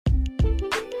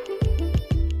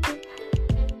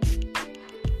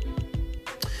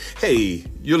Hey,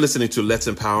 you're listening to Let's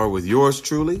Empower with yours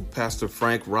truly, Pastor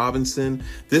Frank Robinson.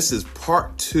 This is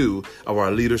part 2 of our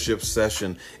leadership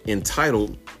session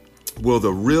entitled, Will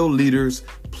the Real Leaders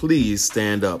Please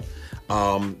Stand Up?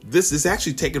 This is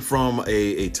actually taken from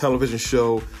a television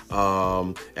show.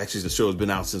 Actually, the show has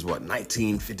been out since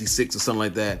 1956 or something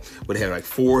like that. But it had like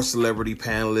 4 celebrity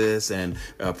panelists and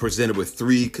presented with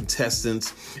 3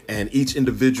 contestants, and each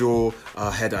individual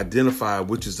had identified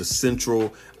which is the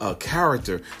central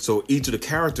character. So each of the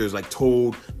characters like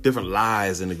told different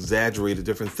lies and exaggerated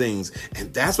different things.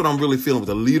 And that's what I'm really feeling with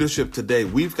the leadership today.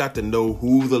 We've got to know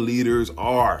who the leaders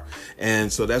are.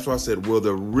 And so that's why I said, will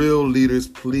the real leaders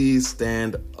please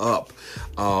stand up?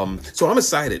 So I'm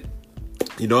excited.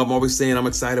 You know, I'm always saying I'm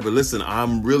excited, but listen,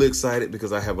 I'm really excited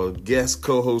because I have a guest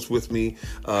co-host with me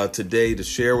today to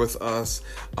share with us.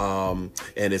 And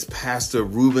it's Pastor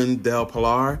Ruben Del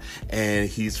Pilar, and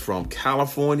he's from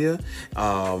California.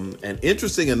 And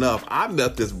interesting enough, I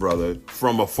met this brother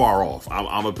from afar off.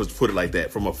 I'm going to put it like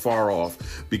that, from afar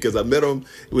off, because I met him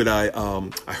when I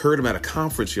heard him at a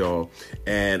conference, y'all.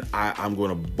 And I'm going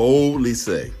to boldly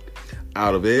say,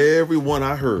 out of everyone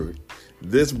I heard,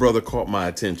 this brother caught my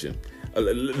attention.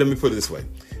 Let me put it this way.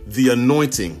 The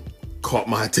anointing caught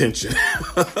my attention.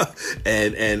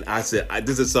 and I said,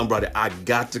 this is somebody I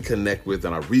got to connect with.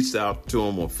 And I reached out to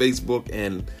him on Facebook,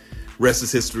 and rest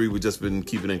is history. We've just been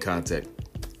keeping in contact.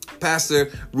 Pastor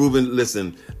Ruben,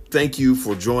 listen, thank you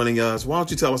for joining us. Why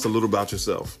don't you tell us a little about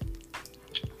yourself?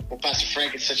 Well, Pastor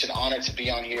Frank, it's such an honor to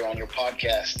be on here on your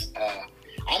podcast.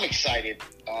 I'm excited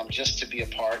just to be a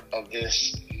part of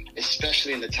this,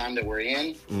 especially in the time that we're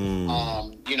in.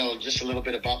 You know, just a little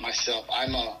bit about myself. I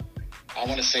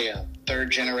want to say a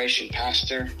 3rd generation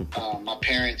pastor. My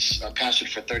parents pastored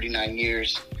for 39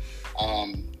 years.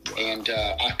 And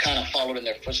I kind of followed in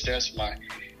their footsteps.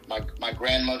 My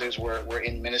grandmothers were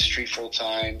in ministry full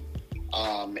time.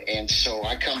 And so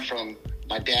I come from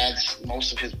my dad's,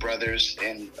 most of his brothers,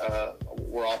 and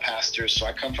were all pastors. So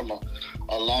I come from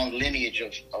a long lineage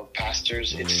of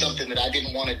pastors. It's something that I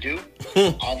didn't want to do,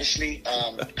 obviously,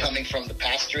 coming from the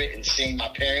pastorate and seeing my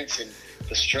parents and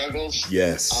the struggles.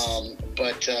 Yes.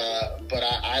 But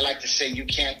I like to say you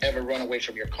can't ever run away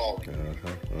from your calling.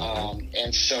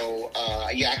 And so,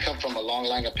 I come from a long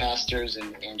line of pastors,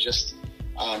 and just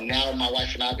now my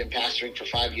wife and I have been pastoring for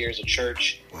 5 years at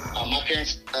church. Wow. My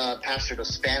parents pastored a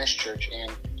Spanish church,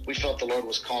 and we felt the Lord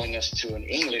was calling us to an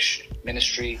English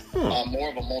ministry, more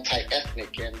of a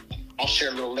multi-ethnic. And I'll share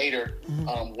a little later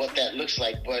what that looks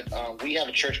like. But we have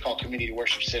a church called Community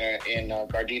Worship Center in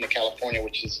Gardena, California,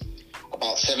 which is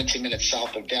about 17 minutes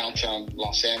south of downtown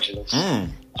Los Angeles.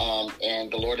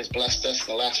 And the Lord has blessed us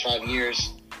in the last 5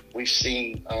 years. We've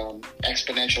seen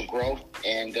exponential growth,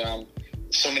 and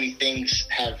so many things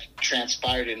have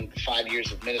transpired in 5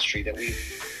 years of ministry that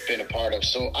we've been a part of.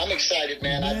 So I'm excited,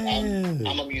 man.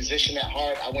 I'm a musician at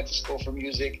heart. I went to school for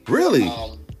music. Really?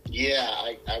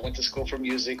 I went to school for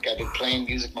music. I've been playing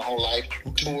music my whole life,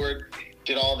 toured,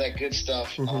 did all that good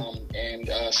stuff.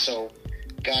 So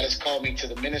God has called me to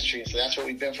the ministry, and so that's what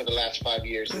we've been for the last 5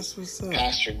 years. That's what's up.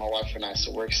 Pastoring, my wife and I,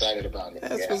 so we're excited about it.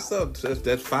 That's what's up.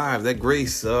 That 5, that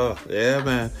grace. Yeah,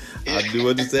 man. I do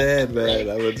understand, man.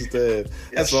 I understand.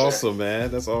 That's awesome, man.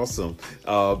 That's awesome.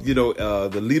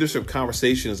 The leadership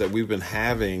conversations that we've been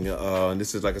having, and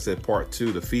this is, like I said, part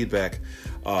 2, the feedback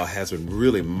has been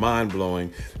really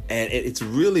mind-blowing. And it's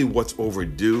really what's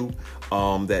overdue.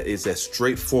 That is that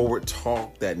straightforward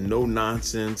talk, that no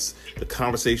nonsense, the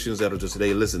conversations that are just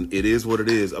today. Listen, it is what it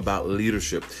is about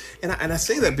leadership. And I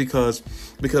say that because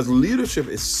leadership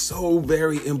is so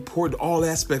very important. All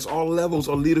aspects, all levels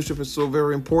of leadership is so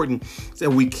very important that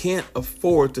we can't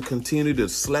afford to continue to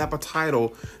slap a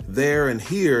title there and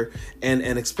here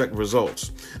and expect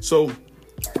results. So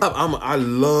I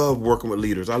love working with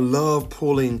leaders. I love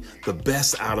pulling the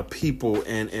best out of people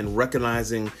and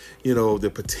recognizing, their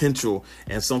potential.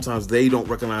 And sometimes they don't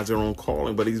recognize their own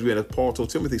calling, but as Paul told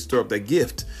Timothy, stir up that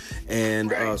gift.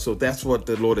 And so that's what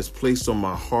the Lord has placed on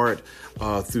my heart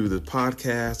through the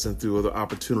podcast and through other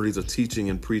opportunities of teaching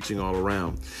and preaching all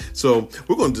around. So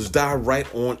we're going to just dive right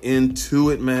on into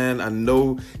it, man. I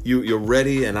know you're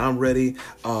ready and I'm ready.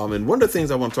 And one of the things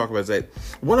I want to talk about is that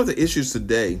one of the issues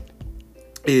today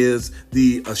is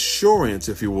the assurance,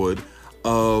 if you would,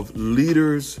 of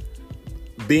leaders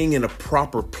being in a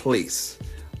proper place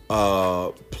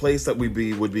that would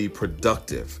be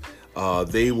productive.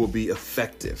 They will be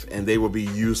effective and they will be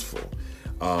useful.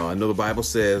 I know the Bible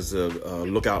says,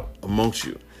 look out amongst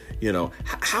you.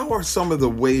 How are some of the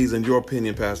ways, in your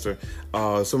opinion, Pastor,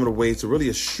 some of the ways to really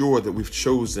assure that we've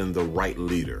chosen the right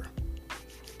leader?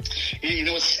 You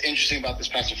know what's interesting about this,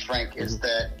 Pastor Frank, is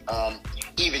that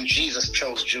even Jesus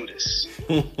chose Judas.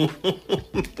 And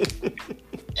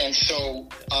so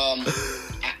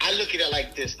I look at it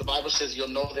like this. The Bible says you'll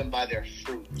know them by their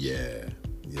fruit. Yeah.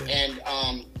 And,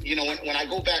 when I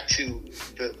go back to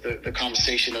the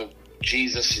conversation of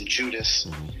Jesus and Judas,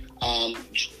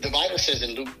 the Bible says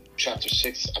in Luke chapter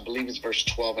 6, I believe it's verse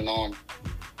 12 and on,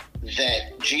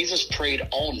 that Jesus prayed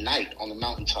all night on the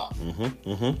mountaintop.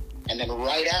 And then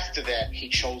right after that, he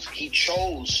chose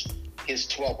his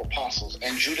 12 apostles,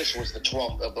 and Judas was the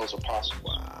 12th of those apostles.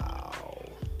 Wow.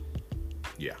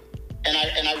 Yeah.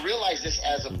 And I realize this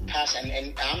as a pastor,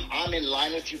 and I'm in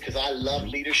line with you because I love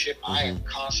leadership. I am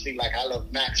constantly, I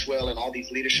love Maxwell and all these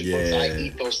leadership books. I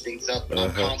eat those things up, and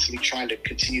I'm constantly trying to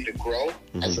continue to grow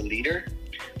as a leader.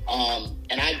 And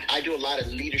I do a lot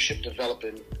of leadership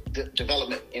development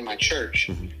in my church.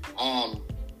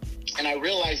 And I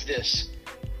realize this,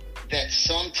 that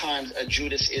sometimes a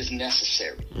Judas is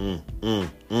necessary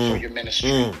for your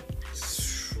ministry.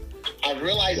 I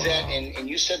realize that, and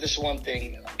you said this one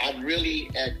thing. I really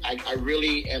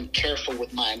am careful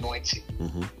with my anointing.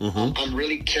 I'm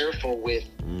really careful with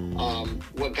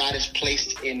what God has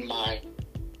placed in my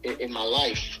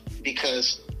life,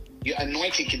 because your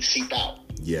anointing can seep out.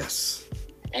 Yes.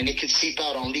 And it can seep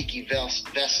out on leaky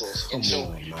vessels. And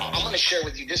so I'm going to share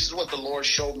with you, this is what the Lord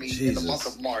showed me in the month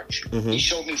of March. He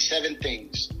showed me 7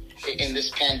 things in this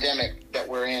pandemic that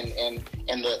we're in,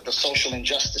 and the social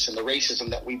injustice and the racism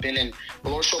that we've been in. The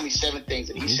Lord showed me 7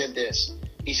 things, and he said this.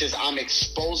 He says, I'm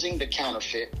exposing the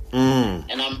counterfeit,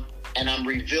 and I'm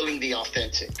revealing the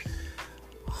authentic.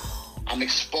 I'm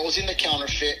exposing the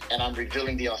counterfeit, and I'm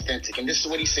revealing the authentic. And this is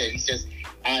what he said. He says,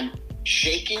 I'm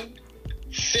shaking,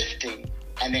 sifting,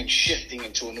 and then shifting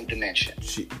into a new dimension.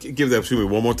 Give that to me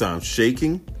one more time.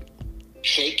 Shaking,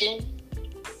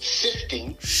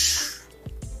 sifting,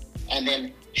 and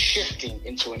then shifting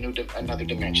into another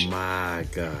dimension. My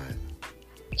God.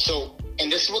 So,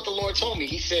 and this is what the Lord told me.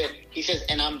 He says,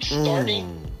 and I'm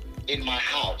starting in my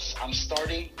house. I'm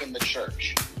starting in the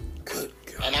church. Good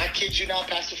God. And I kid you not,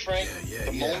 Pastor Frank,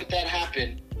 the moment that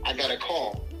happened, I got a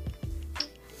call.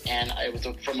 And it was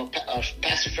from a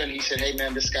pastor friend. He said, hey,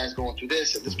 man, this guy's going through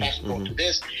this, and this pastor's going through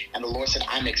this. And the Lord said,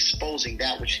 I'm exposing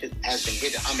that which has been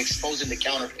hidden. I'm exposing the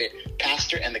counterfeit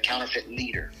pastor and the counterfeit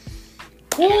leader.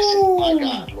 And I said, my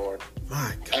God, Lord.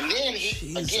 My God. And then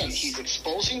he's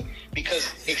exposing,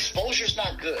 because exposure's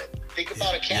not good. Think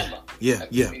about a camera. Yeah.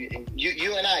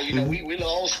 You and I, we're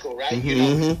old school, right?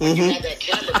 When you had that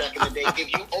camera back in the day,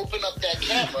 if you open up that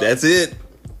camera, that's it.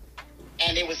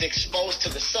 And it was exposed to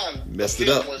the sun, messed it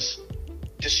up. Was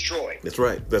destroyed. That's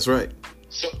right.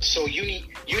 So you need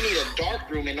a dark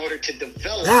room in order to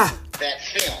develop that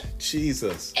film.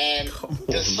 Jesus. And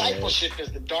discipleship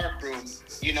is the dark room.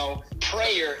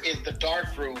 Prayer is the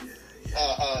dark room.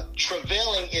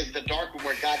 Travailing is the dark room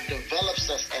where God develops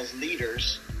us as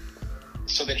leaders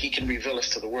so that he can reveal us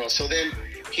to the world. So then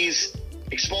he's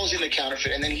exposing the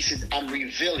counterfeit, and then he says, I'm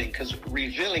revealing, because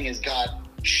revealing is God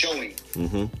showing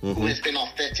who has been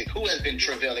authentic, who has been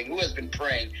travailing, who has been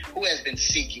praying, who has been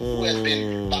seeking, who has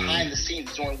been behind the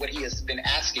scenes doing what he has been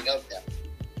asking of them.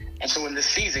 And so in this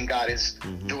season, God is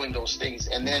doing those things.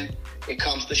 And then it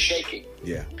comes the shaking.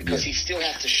 Yeah. Because he still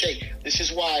has to shake. This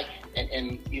is why,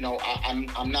 and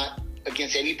I'm not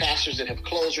against any pastors that have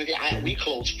closed or anything. We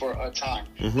closed for a time,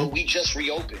 but we just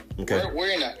reopened. Okay.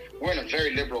 We're in a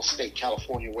very liberal state,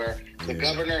 California, where the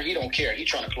governor, he don't care. He's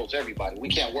trying to close everybody. We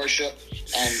can't worship,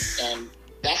 and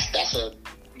that's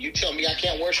you tell me I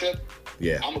can't worship,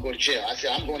 I'm gonna go to jail. I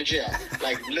said I'm going to jail,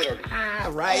 like literally.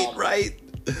 Right.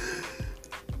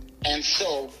 And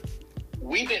so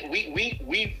we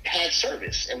had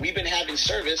service, and we've been having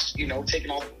service,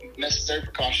 taking all necessary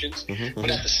precautions.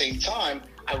 But at the same time,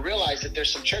 I realized that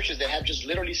there's some churches that have just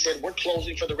literally said, we're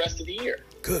closing for the rest of the year.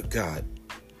 Good God.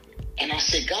 And I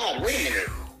said, God, wait a minute.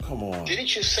 Come on.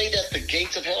 Didn't you say that the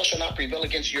gates of hell shall not prevail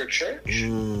against your church?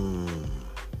 Who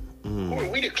are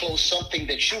we to close something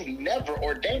that you never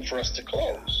ordained for us to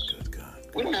close? Good God.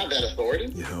 We don't have that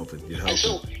authority. You're helping. And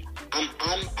so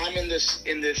I'm in this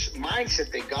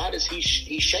mindset that God is he's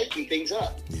shaking things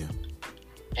up. Yeah.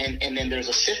 And then there's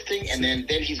a sifting, and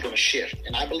then he's going to shift.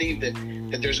 And I believe that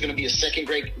there's going to be a second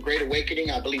great awakening.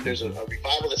 I believe there's a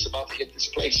revival that's about to hit this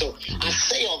place. So I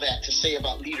say all that to say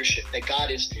about leadership, that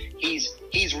God is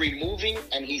he's removing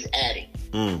and he's adding.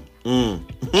 And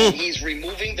he's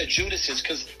removing the Judases,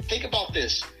 because think about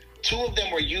this. 2 of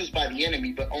them were used by the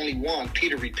enemy, but only one,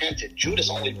 Peter, repented. Judas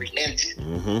only relented.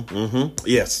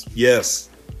 Yes.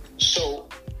 So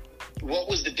what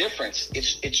was the difference?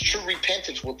 It's true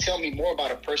repentance will tell me more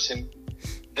about a person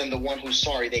than the one who's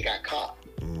sorry they got caught.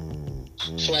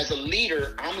 So as a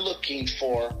leader, I'm looking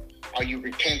for Are you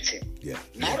repentant? Yeah.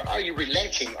 Not are you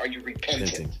relenting? Are you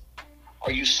repentant?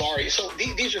 Are you sorry? So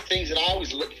these are things that I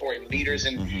always look for in leaders,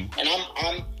 and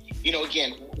I'm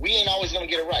again, we ain't always going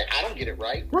to get it right. I don't get it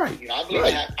right. Right. I believe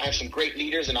I have some great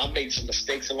leaders, and I've made some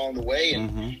mistakes along the way,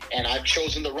 and I've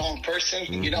chosen the wrong person,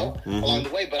 along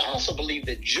the way. But I also believe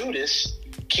that Judas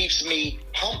keeps me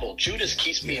humble. Judas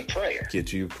keeps me in prayer.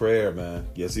 Get you prayer, man.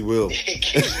 Yes, he will. It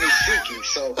keeps me seeking.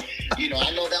 So,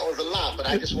 I know that was a lot, but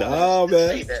I just want to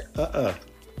say that.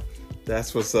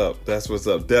 That's what's up. That's what's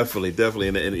up. Definitely.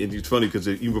 And it's funny because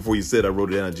even before you said, I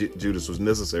wrote it down, Judas was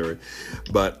necessary.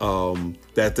 But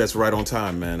that's right on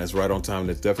time, man. That's right on time.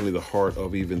 That's definitely the heart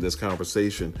of even this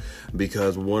conversation,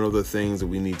 because one of the things that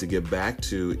we need to get back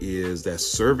to is that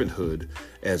servanthood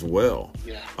as well.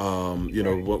 Yeah.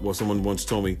 What someone once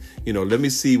told me, let me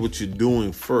see what you're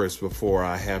doing first before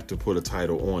I have to put a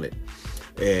title on it.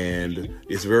 And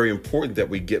it's very important that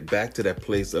we get back to that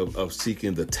place of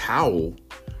seeking the towel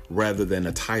rather than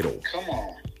a title. Come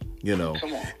on.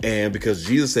 Come on. And because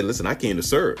Jesus said, listen, I came to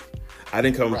serve. I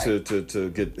didn't come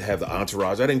to have the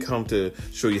entourage. I didn't come to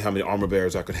show you how many armor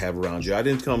bearers I could have around you. I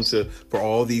didn't come for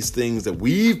all these things that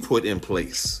we've put in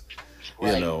place.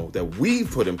 Right. That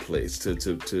we've put in place to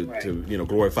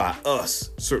glorify us,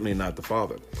 certainly not the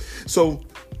Father. So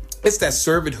it's that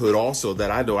servanthood also that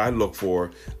I know I look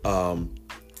for.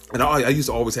 And I used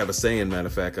to always have a saying, matter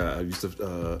of fact, I used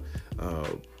to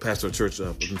pastor a church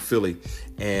in Philly,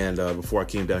 and before I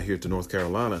came down here to North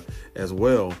Carolina as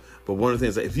well. But one of the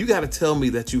things, if you got to tell me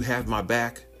that you have my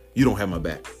back, you don't have my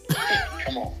back.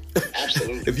 Come on.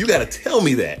 Absolutely. If you got to tell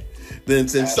me that, then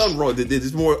something wrong.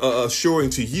 It's more assuring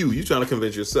to you. You're trying to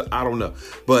convince yourself. I don't know,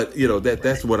 but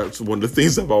that's one of the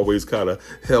things I've always kind of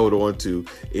held on to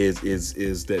is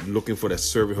that looking for that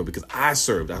servanthood, because I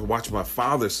served. I watched my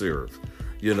father serve.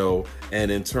 And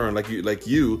in turn, like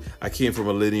you, I came from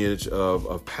a lineage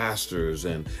of pastors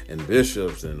and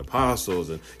bishops and apostles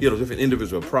and, different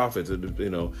individual prophets, and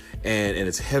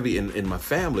it's heavy in my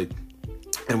family.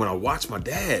 And when I watched my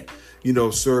dad,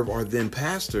 serve our then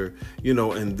pastor,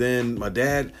 and then my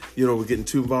dad, was getting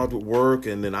too involved with work,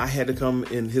 and then I had to come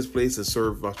in his place and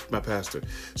serve my pastor.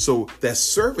 So that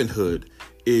servanthood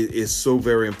is so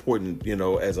very important,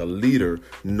 as a leader,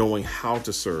 knowing how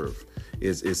to serve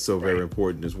is so very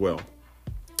important as well.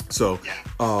 So,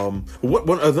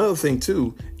 one another thing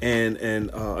too, and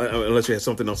unless you have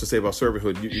something else to say about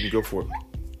servanthood, you can go for it.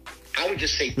 I would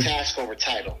just say task over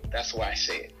title. That's why I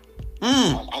say it.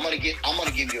 I'm gonna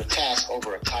give you a task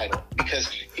over a title, because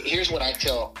here's what I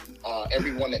tell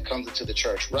everyone that comes into the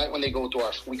church. Right when they go through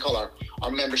we call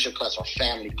our membership class, our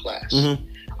family class.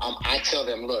 I tell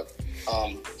them, look.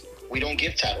 We don't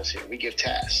give titles here. We give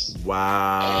tasks.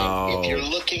 Wow. And if you're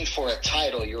looking for a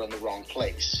title, you're in the wrong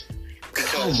place.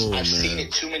 Because I've seen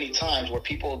it too many times where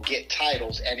people get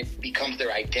titles and it becomes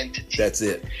their identity. That's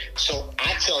it. So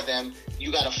I tell them,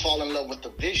 you got to fall in love with the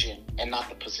vision and not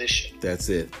the position. That's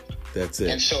it.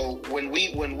 And so when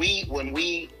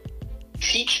we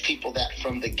teach people that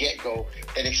from the get-go,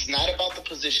 that it's not about the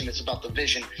position, it's about the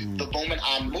vision. The moment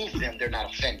I move them, they're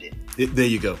not offended. There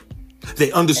you go.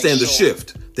 They understand the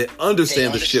shift. They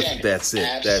understand the shift. It. That's it.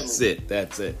 Absolutely.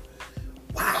 That's it.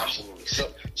 Wow. Absolutely.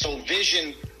 So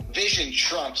vision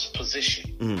trumps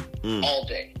position all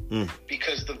day,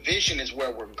 because the vision is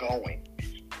where we're going.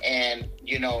 And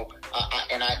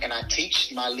I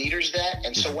teach my leaders that,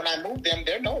 and so when I move them,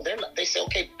 they say,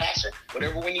 okay, Pastor,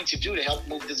 whatever we need to do to help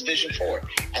move this vision forward.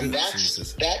 And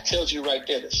that tells you right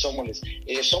there that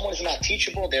if someone is not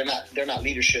teachable, they're not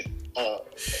leadership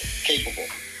capable.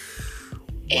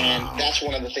 Wow. And that's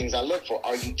one of the things I look for.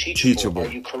 Are you teachable?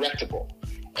 Are you correctable?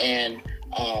 And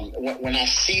when I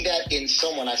see that in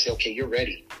someone, I say, okay, you're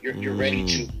ready. You're ready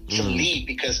to lead,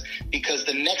 because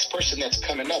the next person that's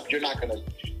coming up, you're not gonna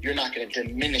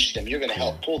diminish them. You're gonna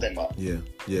help pull them up. Yeah.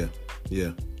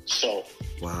 So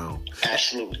wow,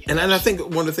 absolutely. And I think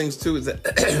one of the things too is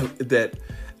that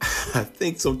I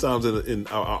think sometimes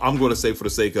I'm going to say, for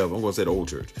the sake of, I'm going to say the old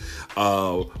church,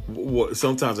 what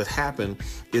sometimes it happened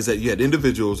is that you had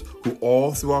individuals who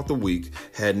all throughout the week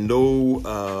had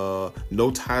no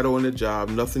title in their job,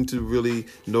 nothing to really,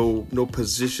 no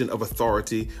position of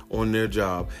authority on their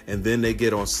job. And then they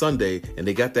get on Sunday and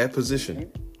they got that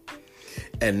position.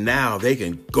 And now they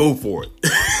can go for it.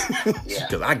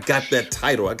 Because I got that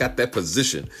title, I got that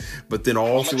position. But then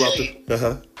all throughout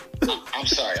I'm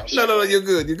sorry. No, you're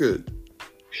good.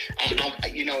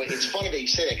 It's funny that you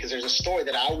say that, because there's a story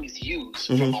that I always use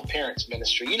from my parents'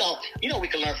 ministry. We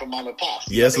can learn from mom and pops.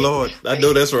 Yes, Lord. I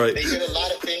know that's right. They did a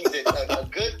lot of things that are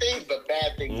good things, but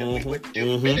bad things that we wouldn't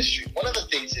do in ministry. One of the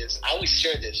things is, I always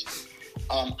share this.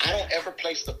 I don't ever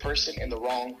place the person in the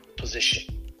wrong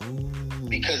position.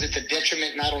 because it's a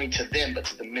detriment not only to them, but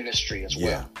to the ministry as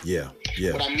well. Yeah.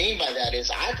 What I mean by that is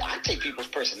I take people's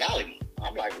personality.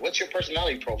 I'm like, what's your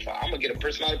personality profile? I'm going to get a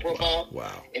personality profile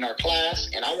in our class,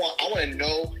 and I want to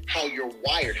know how you're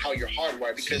wired, how you're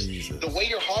hardwired, because the way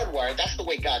you're hardwired, that's the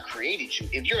way God created you.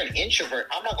 If you're an introvert,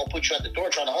 I'm not going to put you at the door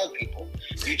trying to hug people.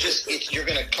 You're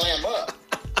going to clam up.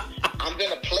 I'm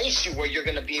going to place you where you're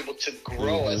going to be able to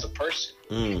grow as a person,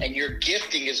 and your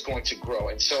gifting is going to grow.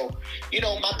 And so,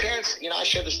 my parents, I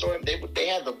share the story. They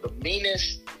had the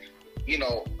meanest,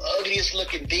 ugliest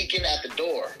looking deacon at the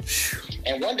door.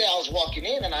 And one day I was walking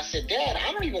in and I said, Dad,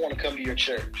 I don't even want to come to your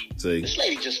church. This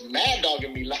lady just mad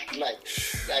dogging me, like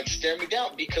staring me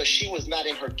down because she was not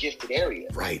in her gifted area.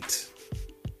 Right.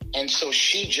 And so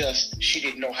she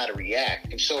didn't know how to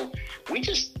react. And so we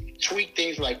just tweak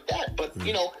things like that. But,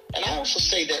 and I also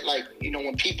say that, like,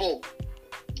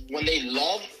 when they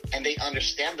love and they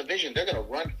understand the vision, they're going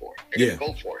to run for it. They're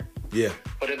going to go for it. Yeah.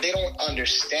 But if they don't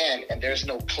understand and there's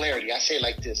no clarity, I say it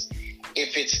like this: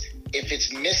 if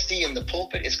it's misty in the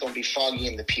pulpit, it's going to be foggy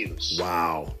in the pews.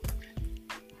 Wow.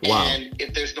 And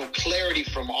if there's no clarity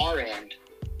from our end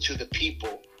to the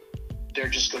people, they're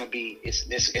just going to be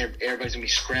everybody's going to be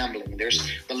scrambling.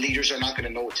 The leaders are not going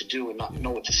to know what to do and not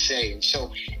know what to say. And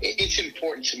so it's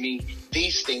important to me,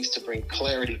 these things, to bring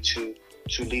clarity to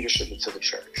leadership and to the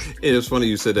church. It's funny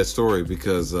you said that story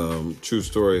because true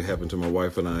story happened to my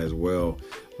wife and I as well.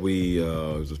 We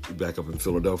back up in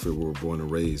Philadelphia, where we were born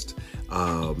and raised.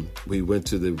 We went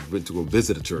to go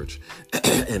visit a church,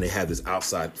 and they had this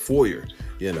outside foyer,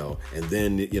 and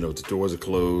then the doors are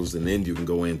closed, and then you can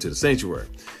go into the sanctuary.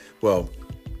 Well,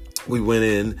 we went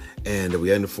in and we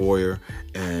had in the foyer,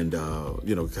 and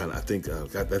I think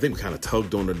we kind of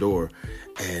tugged on the door,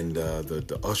 and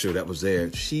the usher that was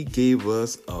there, she gave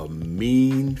us a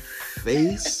mean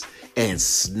face and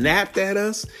snapped at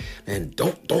us, and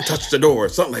don't touch the door, or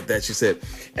something like that, she said.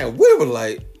 And we were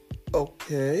like,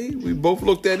 okay. We both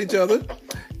looked at each other,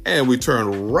 and we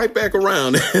turned right back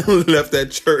around and left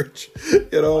that church,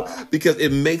 because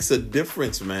it makes a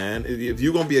difference, man. If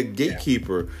you're going to be a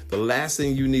gatekeeper, the last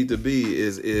thing you need to be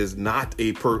is not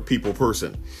a people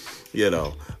person. You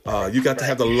got to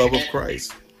have the love of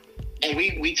Christ. And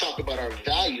we talk about our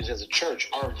values as a church.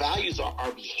 Our values are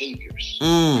our behaviors.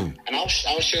 And I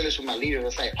was sharing this with my leader.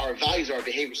 It's like our values are our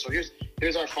behaviors. So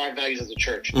here's our 5 values as a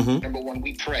church. Number 1,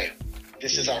 we pray.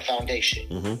 This is our foundation.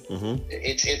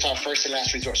 It's our first and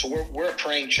last resort. So we're a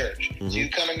praying church. So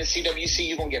you come into CWC,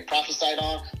 you're going to get prophesied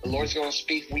on. The Lord's going to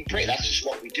speak. We pray. That's just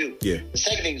what we do. Yeah. The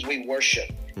second thing is we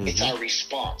worship. It's our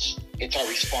response. It's our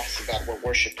response to God. We're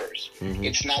worshipers.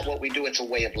 It's not what we do. It's a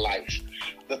way of life.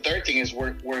 The third thing is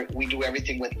we do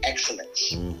everything with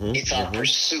excellence. It's our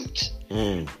pursuit.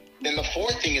 Then the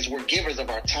fourth thing is we're givers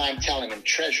of our time, talent, and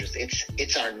treasures.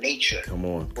 It's our nature.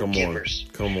 We're givers.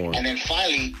 And then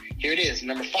finally, here it is.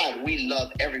 Number 5, we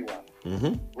love everyone.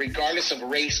 Regardless of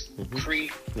race,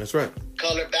 creed, that's right,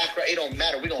 color, background, it don't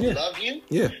matter. We're going to love you.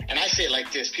 Yeah. And I say it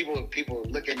like this. People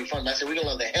look at me funny. I say, we're going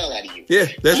to love the hell out of you. Yeah,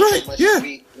 that's right. Yeah.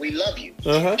 We love you.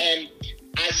 And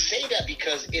I say that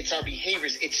because it's our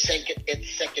behaviors. It's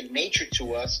second nature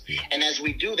to us. And as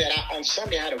we do that, on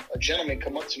Sunday, I had a gentleman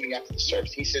come up to me after the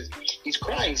service. He says, he's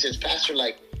crying. He says, Pastor,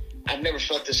 I've never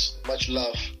felt this much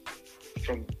love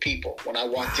from people when I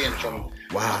walked in, from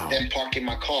them parking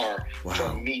my car,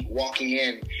 from me walking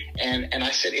in. And I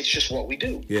said, it's just what we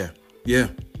do. Yeah.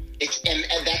 And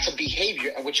that's a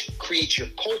behavior which creates your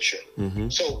culture.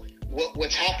 So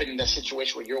what's happened in that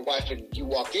situation where your wife and you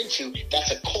walked into, that's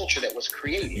a culture that was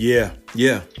created.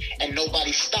 Yeah. And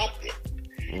nobody stopped it.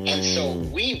 And so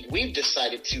we've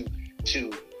decided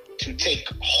to take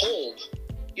hold.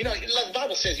 Like the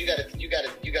Bible says, you gotta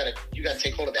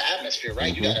take hold of the atmosphere,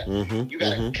 right? You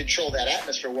gotta control that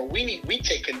atmosphere. Well, we can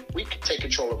take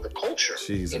control of the culture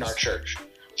in our church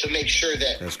to make sure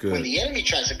that when the enemy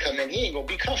tries to come in, he ain't gonna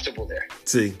be comfortable there.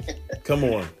 See, come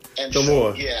on.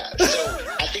 Yeah. So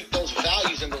I think those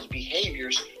values and those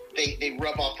behaviors, they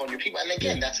rub off on your people. And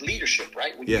again, that's leadership,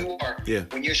 right? When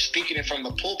when you're speaking it from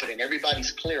the pulpit and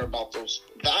everybody's clear about those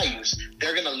values,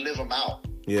 they're gonna live them out.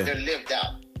 They're lived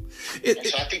out.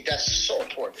 So I think that's so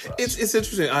important for us. It's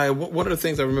interesting. One of the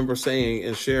things I remember saying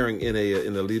and sharing in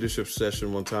a leadership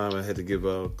session one time, I had to give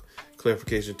a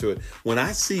clarification to it. When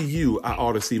I see you, I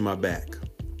ought to see my back.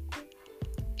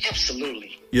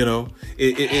 Absolutely. You know,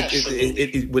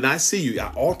 when I see you,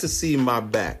 I ought to see my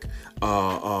back.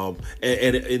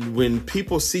 And when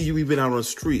people see you even out on the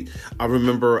street, I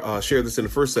remember shared this in the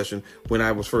first session when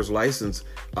I was first licensed.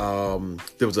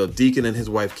 There was a deacon and his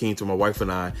wife came to my wife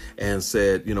and I and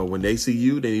said, you know, when they see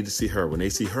you, they need to see her. When they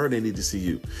see her, they need to see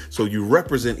you. So you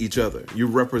represent each other. You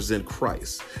represent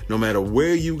Christ, no matter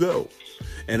where you go.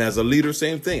 And as a leader,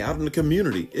 same thing. Out in the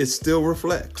community, it still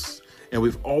reflects. And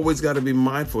we've always got to be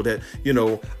mindful that, you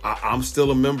know, I'm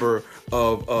still a member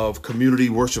of Community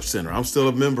Worship Center. I'm still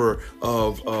a member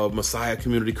of Messiah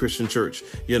Community Christian Church,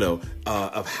 you know,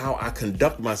 of how I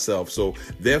conduct myself. So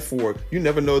therefore, you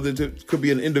never know that there could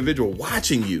be an individual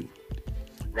watching you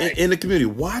in the community,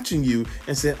 watching you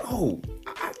and saying, oh,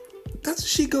 doesn't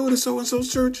she go to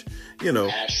so-and-so's church? You know,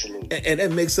 absolutely. And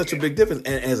that makes such a big difference.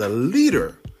 And as a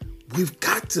leader, we've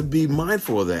got to be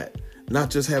mindful of that. Not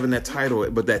just having that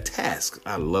title, but that task.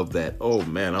 I love that. Oh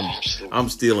man, I'm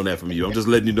stealing that from you. I'm just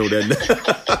letting you know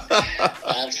that.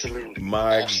 Absolutely.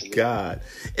 My God.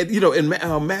 And you know, in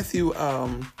Matthew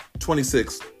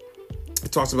 26,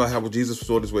 it talks about how Jesus was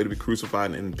on his way to be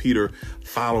crucified, and Peter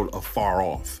followed afar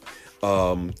off.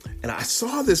 And I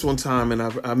saw this one time, and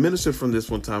I ministered from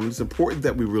this one time. And it's important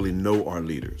that we really know our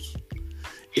leaders.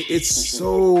 It's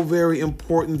so very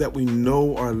important that we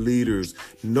know our leaders,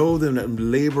 know them, that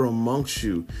labor amongst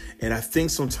you. And I think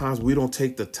sometimes we don't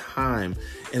take the time.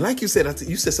 And like you said,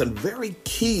 you said something very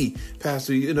key,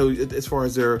 Pastor, you know, as far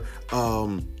as their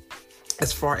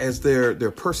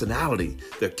personality,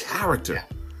 their character,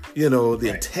 you know, the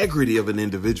integrity of an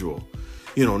individual.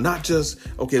 You know, not just,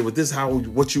 okay, well, this is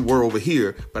what you were over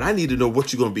here, but I need to know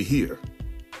what you're going to be here,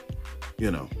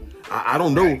 you know. I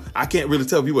don't know. I can't really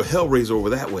tell if you were Hellraiser over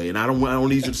that way, and I don't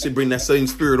need you to bring that same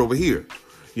spirit over here.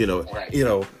 You know,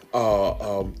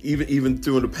 even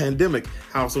through the pandemic,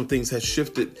 how some things have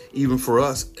shifted even for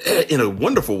us in a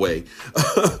wonderful way.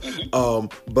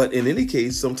 But in any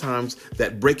case, sometimes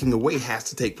that breaking away has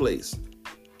to take place.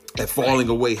 That falling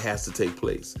away has to take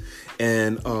place.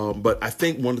 And but I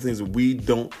think one of the things that we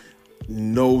don't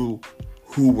know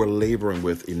who we're laboring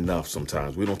with enough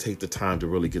sometimes. We don't take the time to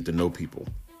really get to know people.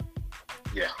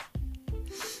 Yeah.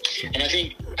 And I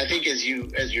think as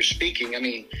you're speaking, I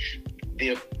mean,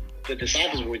 the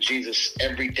disciples were with Jesus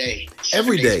every day.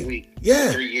 Every day. A week,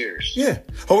 yeah. 3 years. Yeah.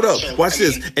 Hold up. So, Watch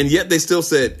this. And yet they still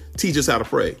said, teach us how to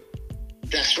pray.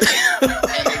 That's right.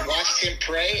 And they watched him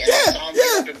pray, and they saw him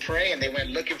get up and pray, and they went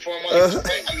looking for him while he was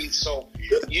praying. I mean, so,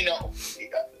 you know,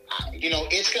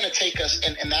 it's going to take us,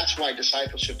 and that's why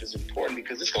discipleship is important,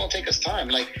 because it's going to take us time.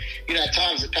 Like, you know, at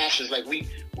times the pastors, like we're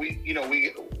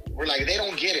like, they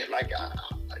don't get it. Like,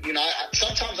 you know,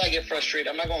 sometimes I get frustrated.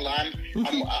 I'm not going to lie.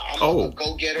 I'm a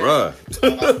go-getter. Right.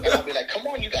 And I'll be like, come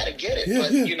on, you got to get it. Yeah,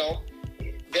 but, you know,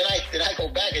 then I go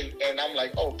back and I'm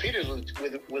like, oh, Peter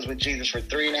was with Jesus for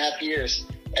 3.5 years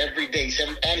every day.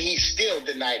 And he still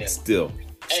denied him. Still.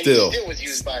 And he still was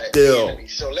used by the enemy.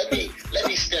 So let me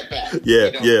step back.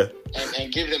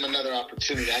 And give them another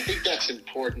opportunity. I think that's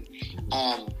important.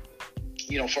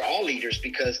 You know, for all leaders,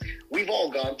 because we've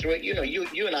all gone through it. You know,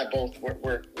 you and I both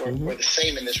were the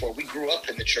same in this world. We grew up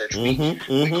in the church. We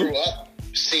grew up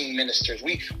seeing ministers.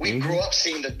 We grew up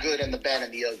seeing the good and the bad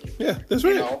and the ugly. Yeah, that's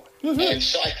right. You know? And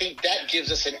so I think that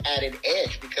gives us an added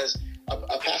edge, because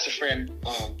a pastor friend,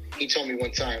 he told me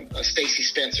one time, Stacy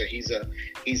Spencer, he's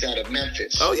out of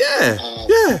Memphis. Oh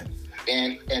yeah.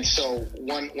 And so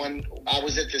one I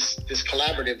was at this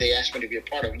collaborative they asked me to be a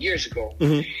part of years ago,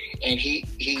 and he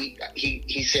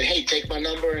said, hey, take my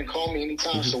number and call me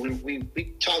anytime. So we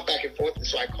talked back and forth, and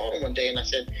so I called him one day and I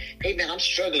said, hey man, I'm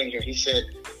struggling here. He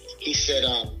said,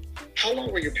 how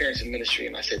long were your parents in ministry?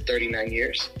 And I said, 39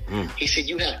 years. He said,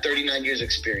 you have 39 years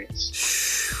experience.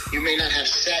 You may not have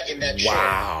sat in that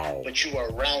chair, but you were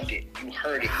around it. You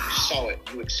heard it. You saw it.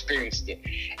 You experienced it.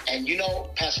 And you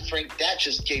know, Pastor Frank, that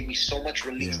just gave me so much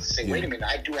relief to say, wait a minute,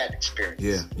 I do have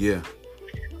experience. Yeah.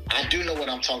 I do know what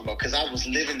I'm talking about, because I was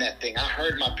living that thing. I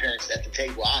heard my parents at the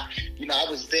table. I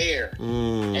was there.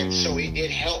 And so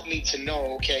it helped me to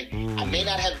know, okay, I may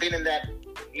not have been in that,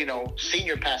 you know,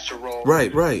 senior pastor role.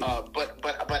 Right. But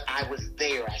I was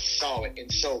there. I saw it.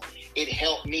 And so it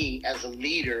helped me as a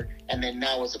leader, and then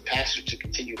now as a pastor, to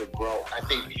continue to grow. I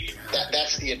think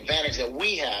that's the advantage that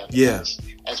we have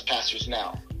as pastors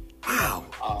now. Wow.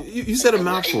 You said a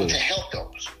mouthful. Able to help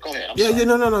those. Go ahead.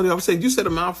 No. I'm saying you said a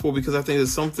mouthful, because I think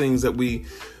there's some things that we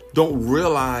don't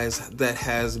realize that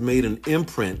has made an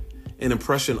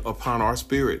impression upon our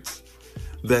spirits.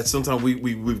 That sometimes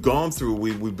we've gone through,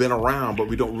 we've been around, but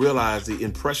we don't realize the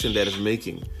impression that it's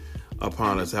making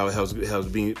upon us, how it has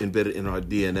been embedded in our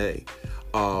DNA.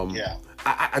 I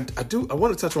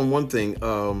want to touch on one thing,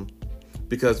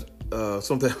 because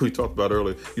something we talked about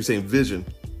earlier, you're saying vision.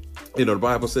 You know, the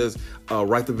Bible says,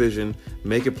 write the vision,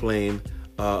 make it plain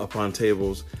upon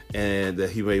tables, and that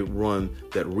he may run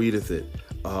that readeth it.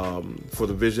 For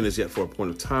the vision is yet for a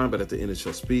point of time, but at the end it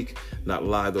shall speak, not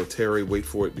lie, though tarry, wait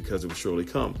for it, because it will surely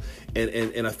come.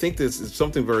 And I think this is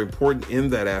something very important in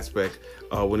that aspect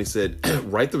when he said,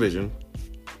 write the vision,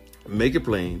 make it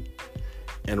plain,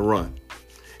 and run.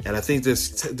 And I think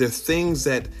there's things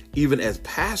that even as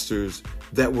pastors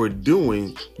that we're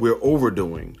doing, we're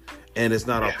overdoing. And it's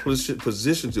not our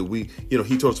position to.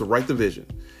 He told us to write the vision.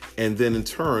 And then in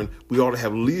turn, we ought to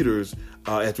have leaders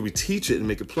after we teach it and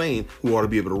make it plain, who ought to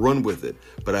be able to run with it.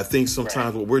 But I think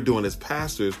sometimes what we're doing as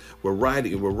pastors, we're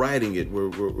writing it,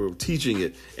 we're teaching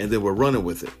it, and then we're running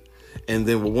with it. And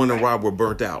then we're wondering why we're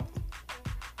burnt out.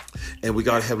 And we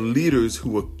got to have leaders who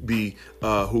will be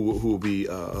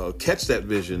catch that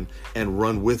vision and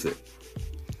run with it.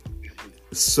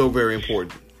 It's so very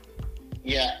important.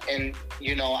 Yeah, and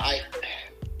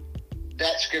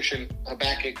that scripture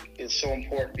Habakkuk is so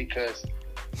important because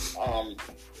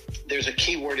there's a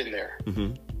key word in there,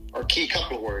 or key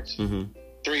couple of words,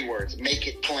 3 words. Make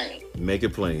it plain. Make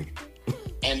it plain.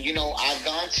 And I've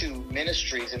gone to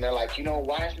ministries and they're like,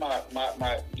 why is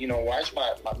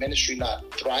my ministry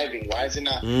not thriving? Why is it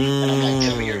not? And I'm like,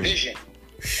 tell me your vision.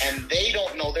 And they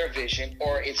don't know their vision,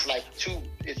 or it's like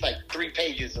 3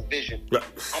 pages of vision.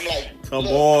 I'm like, come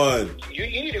on. You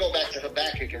need to go back to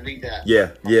Habakkuk and read that.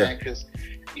 Yeah. Because,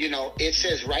 it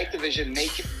says, write the vision,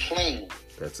 make it plain.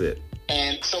 That's it.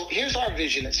 And so here's our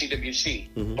vision at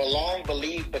CWC. Belong,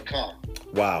 believe, become.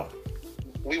 Wow.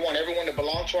 We want everyone to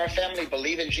belong to our family,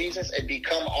 believe in Jesus, and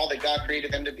become all that God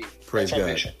created them to be. Praise That's God.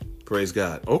 Our vision. Praise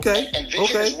God. Okay. And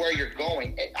vision is where you're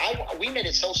going. We made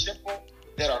it so simple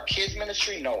that our kids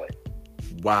ministry know it.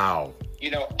 Wow.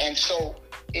 And so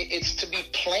it's to be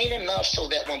plain enough so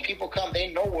that when people come,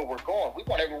 they know where we're going. We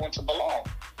want everyone to belong.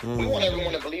 We want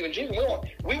everyone to believe in Jesus.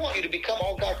 We want you to become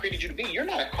all God created you to be. You're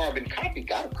not a carbon copy.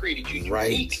 God created you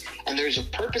unique. And there's a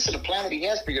purpose and a plan that he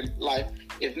has for your life.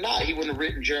 If not, he wouldn't have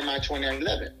written Jeremiah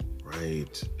 29:11.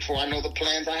 Right. For I know the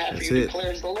plans I have for you,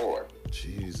 declares the Lord.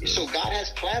 Jesus. So God has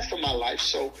plans for my life.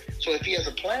 So if he has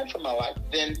a plan for my life,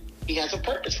 then he has a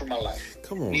purpose for my life.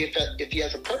 Come on. If he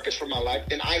has a purpose for my life,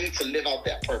 then I need to live out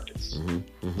that purpose.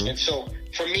 And so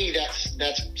for me,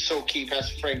 that's so key,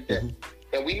 Pastor Frank,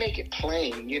 that we make it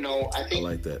plain. I think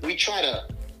like that. We try to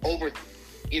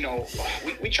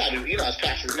we try to, as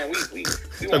pastors, man, we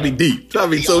try to be deep. Try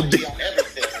to be so deep. On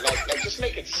everything. Like just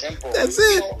make it simple. That's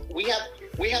it.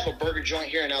 We have a burger joint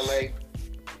here in LA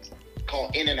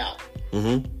called In-N-Out.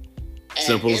 And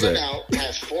simple as that. In-N-Out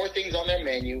has 4 things on their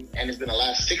menu, and it's been the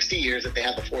last 60 years that they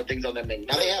have the 4 things on their menu.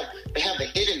 Now they have the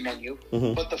hidden menu,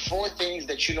 but the 4 things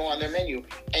that on their menu,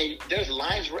 and there's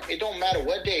lines. It don't matter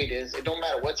what day it is. It don't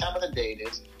matter what time of the day it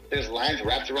is. There's lines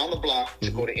wrapped around the block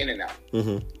to go to In-N-Out.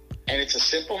 And it's a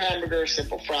simple hamburger,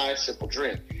 simple fries, simple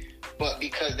drink. But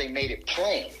because they made it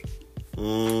plain,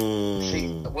 see,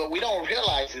 what we don't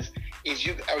realize is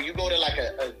you go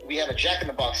to we have a Jack in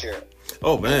the Box here.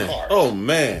 Oh man! Oh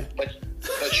man! But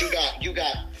you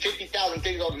got 50,000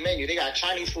 things on the menu. They got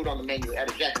Chinese food on the menu at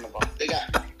a Jack in the Box.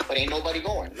 But ain't nobody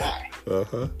going. Why?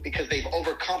 Because they've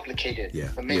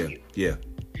overcomplicated the menu. Yeah.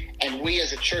 And we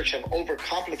as a church have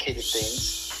overcomplicated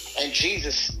things. And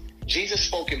Jesus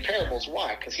spoke in parables.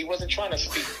 Why? Because he wasn't trying to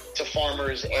speak to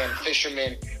farmers and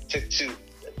fishermen to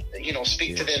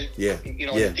speak to them, in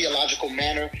a theological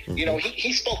manner.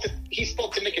 He spoke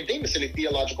to Nicodemus in a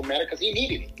theological manner because he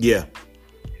needed it. Yeah.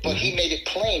 But he made it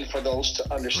plain for those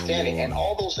to understand it. And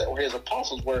all those that were his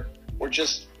apostles were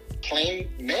just plain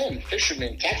men,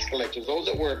 fishermen, tax collectors, those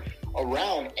that were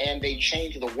around, and they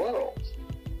changed the world.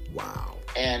 Wow.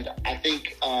 And I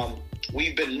think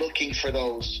we've been looking for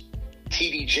those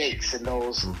T.D. Jakes and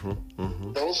those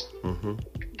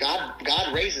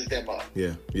God raises them up.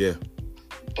 Yeah.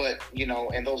 But,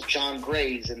 and those John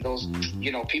Grays and those,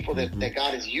 people that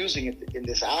God is using in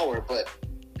this hour, but,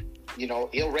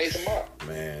 he'll raise them up.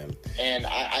 Man. And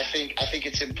I think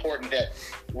it's important that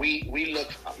we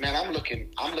look, man, I'm looking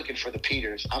for the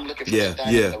Peters. I'm looking for the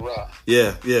diamond in the rough.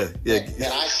 Yeah.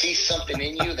 That I see something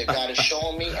in you that God is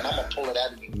showing me, and I'm going to pull it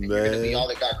out of you. And you're going to be all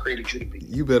that God created you to be.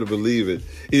 You better believe it.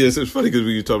 Yes, it's funny because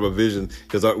when you talk about vision,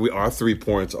 because our 3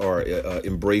 points are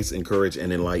embrace, encourage,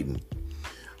 and enlighten.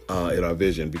 In our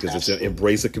vision, because it's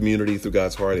embrace a community through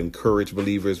God's heart, encourage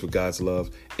believers with God's love,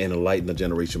 and enlighten a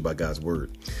generation by God's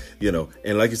word.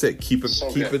 And like you said, keep it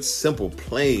simple,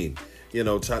 plain.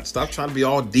 Stop trying to be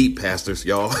all deep, pastors,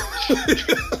 y'all.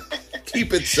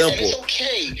 Keep it simple. And it's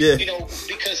okay, Yeah. you know,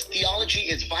 because theology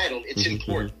is vital. It's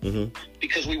important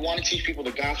because we want to teach people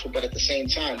the gospel, but at the same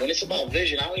time, when it's about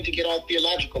vision, I don't need to get all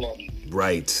theological on you.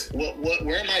 Right.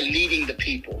 Where am I leading the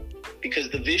people? Because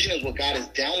the vision is what God has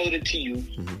downloaded to you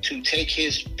to take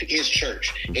his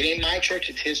church. It ain't my church,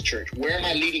 it's his church. Where am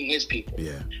I leading his people?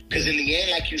 Yeah. Because in the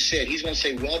end, like you said, he's going to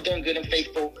say, well done, good and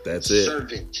faithful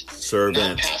servant.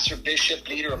 Not pastor, bishop,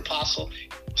 leader, apostle,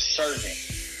 servant.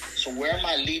 So where am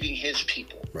I leading his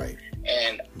people? Right.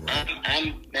 And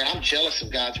I'm jealous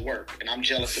of God's work, and I'm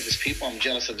jealous of his people. I'm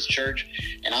jealous of his church,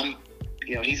 and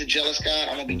he's a jealous God.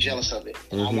 I'm going to be jealous of it.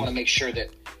 And I want to make sure that,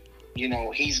 you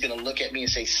know, he's going to look at me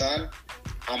and say, son,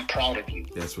 I'm proud of you.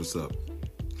 That's what's up.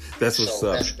 That's what's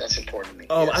up. That's important to me.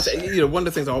 Yes, one of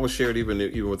the things I always shared,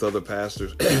 even with other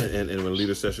pastors and in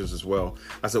leader sessions as well,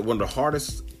 I said one of the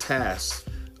hardest tasks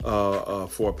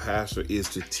for a pastor is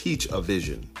to teach a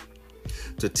vision,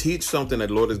 to teach something that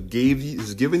the Lord has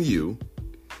given you,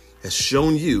 has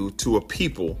shown you to a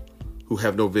people who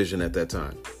have no vision at that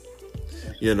time.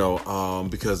 You know,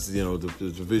 because, you know, the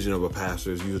vision of a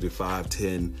pastor is usually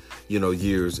 5-10,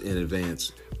 years in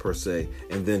advance per se.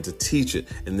 And then to teach it,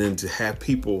 and then to have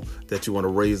people that you want to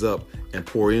raise up and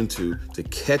pour into to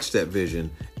catch that vision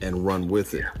and run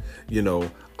with it. You know,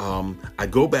 I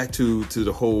go back to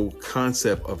the whole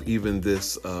concept of even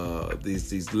this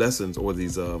these lessons or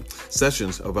these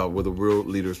sessions about where the real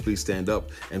leaders please stand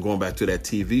up, and going back to that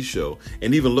TV show,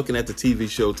 and even looking at the TV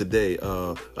show today,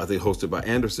 I think hosted by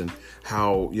Anderson,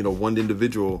 how, one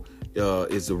individual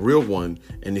is the real one,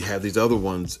 and you have these other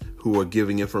ones who are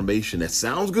giving information that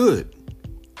sounds good,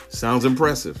 sounds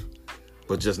impressive,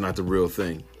 but just not the real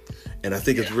thing. And I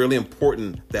think it's really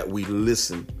important that we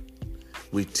listen.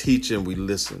 We teach and we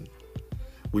listen.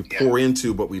 We pour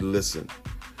into, but we listen.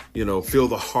 Feel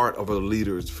the heart of our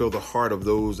leaders. Feel the heart of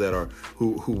those that are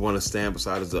who want to stand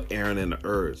beside us, the Aaron and the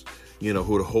Urs.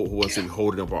 Who wants to be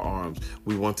holding up our arms.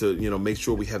 We want to, make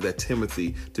sure we have that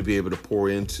Timothy to be able to pour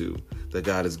into that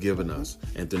God has given us,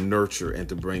 and to nurture and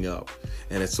to bring up.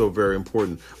 And it's so very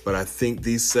important. But I think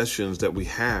these sessions that we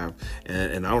have,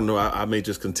 and I don't know, I may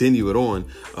just continue it on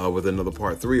with another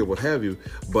part 3 or what have you,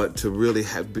 but to really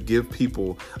give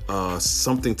people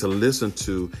something to listen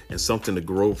to and something to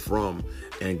grow from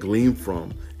and glean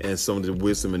from, and some of the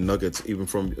wisdom and nuggets, even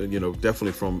from,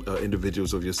 definitely from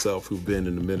individuals of yourself who've been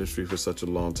in the ministry for such a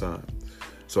long time.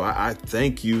 So I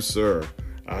thank you, sir.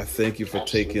 I thank you for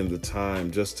taking the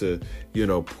time just to,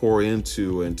 pour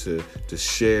into and to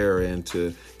share and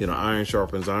to, iron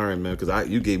sharpens iron, man, because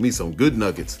you gave me some good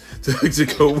nuggets to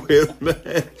go with,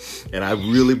 man. And I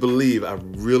really believe,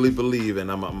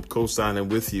 and I'm co-signing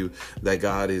with you that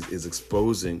God is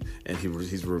exposing and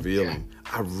he's revealing. Yeah.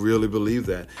 I really believe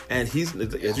that. And he's,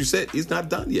 as you said, he's not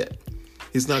done yet.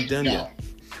 He's not done yet.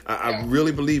 I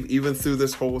really believe even through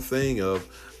this whole thing of,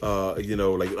 I'll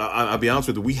be honest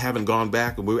with you, we haven't gone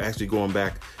back, and we're actually going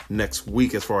back next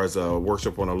week as far as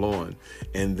worship on a lawn,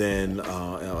 and then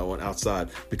on outside,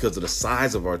 because of the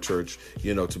size of our church.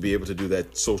 To be able to do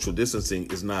that social distancing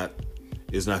is not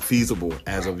feasible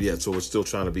as of yet. So we're still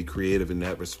trying to be creative in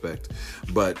that respect.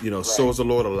 But so as the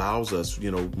Lord allows us,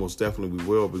 most definitely we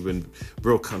will. We've been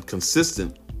real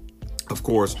consistent, of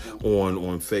course,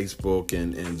 on Facebook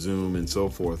and Zoom and so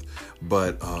forth.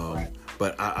 But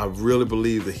I really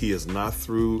believe that he is not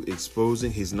through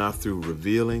exposing. He's not through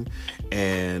revealing.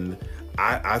 And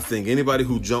I think anybody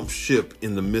who jumped ship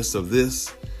in the midst of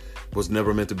this was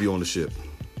never meant to be on the ship.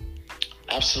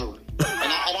 Absolutely. And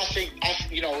I think,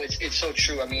 it's so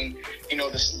true. I mean,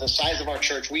 the size of our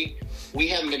church, we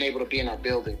haven't been able to be in our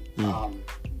building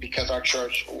because our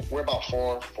church, we're about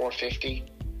 450.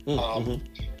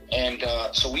 And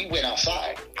so we went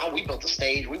outside. We built a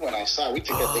stage. We went outside. We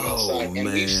took that thing outside.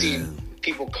 And we've seen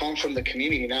people come from the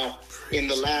community. Now, in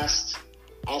the last,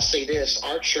 I'll say this,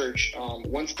 our church,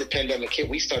 once the pandemic hit,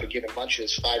 we started giving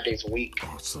lunches 5 days a week.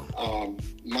 Awesome.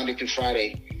 Monday through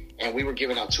Friday. And we were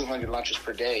giving out 200 lunches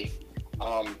per day.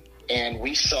 And we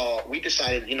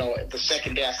decided, the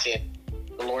second day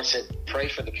the Lord said, pray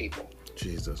for the people.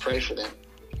 Jesus. Pray for them.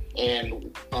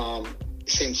 And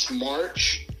since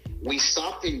March, we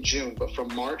stopped in June, but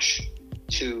from March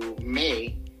to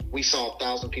May, we saw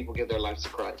 1,000 people give their lives to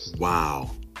Christ.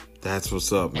 Wow. That's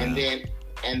what's up, man.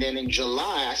 And then in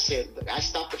July, I said, I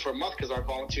stopped it for a month because our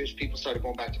volunteers, people started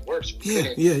going back to work. So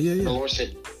yeah. The Lord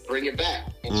said, bring it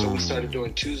back. And so we started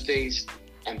doing Tuesdays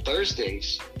and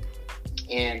Thursdays.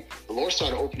 And the Lord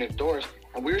started opening doors.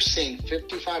 And we were seeing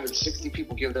 55 and 60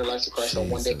 people give their lives to Christ on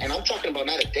one day. And I'm talking about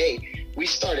not a day. We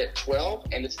start at 12,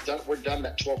 and we're done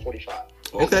at 12:45.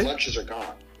 Okay. The lunches are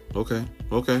gone. Okay.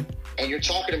 Okay. And you're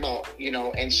talking about,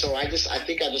 and so I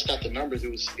think I just got the numbers.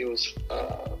 It was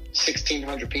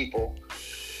 1,600 people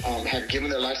have given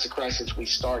their lives to Christ since we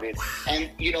started. And,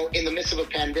 in the midst of a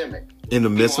pandemic. In the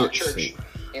midst of church,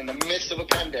 in the midst of a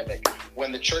pandemic,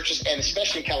 when the churches, and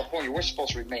especially in California, we're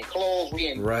supposed to remain closed.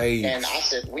 Right. And I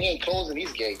said, we ain't closing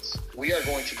these gates. We are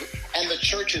going to and the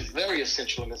church is very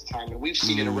essential in this time. And we've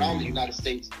seen it around the United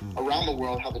States, around the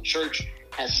world, how the church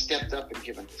has stepped up and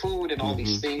given food and all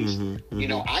these things. We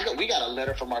got a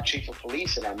letter from our chief of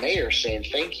police and our mayor saying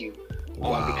thank you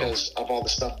because of all the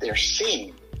stuff they're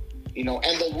seeing, and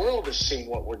the world is seeing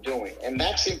what we're doing. And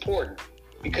that's important,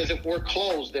 because if we're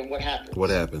closed, then what happens? What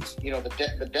happens?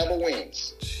 The devil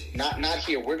wins. Jeez. Not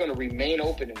here. We're going to remain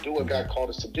open and do what God called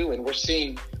us to do. And we're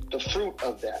seeing the fruit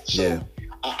of that. So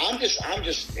I'm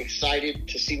just excited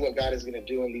to see what God is going to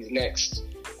do in these next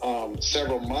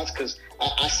several months, because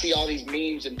I see all these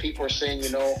memes and people are saying,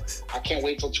 I can't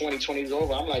wait till 2020 is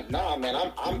over. I'm like, nah, man,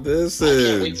 I can't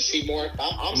wait to see more.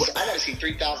 I want to see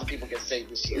 3,000 people get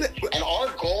saved this year. And our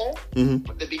goal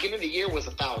at the beginning of the year was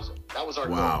 1,000. That was our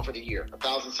goal for the year,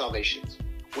 1,000 salvations.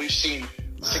 We've seen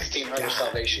 1,600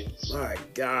 salvations. My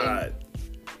God.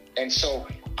 And so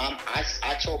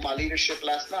I told my leadership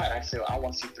last night, I said, I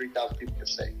want to see 3,000 people get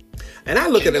saved. And I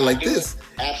look at it like this.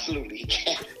 Absolutely, he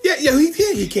can. Yeah,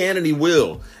 he can and he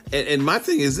will. And my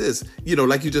thing is this,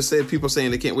 like you just said, people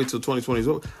saying they can't wait till 2020 is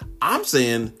over. I'm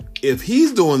saying, if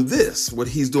he's doing this, what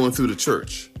he's doing through the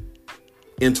church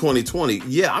in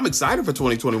 2020, I'm excited for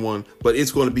 2021, but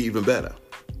it's going to be even better.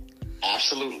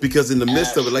 Absolutely. Because in the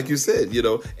midst of it, like you said,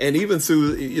 and even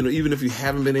through, even if you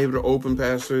haven't been able to open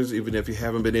pastors, even if you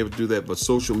haven't been able to do that, but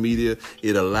social media,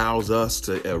 it allows us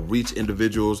to reach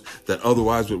individuals that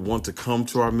otherwise would want to come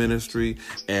to our ministry,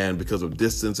 and because of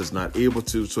distance, it's not able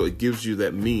to. So it gives you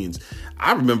that means.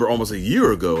 I remember almost a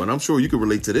year ago, and I'm sure you can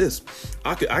relate to this.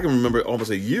 I can remember almost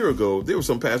a year ago, there were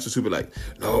some pastors who were like,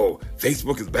 no,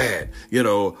 Facebook is bad.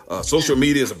 Social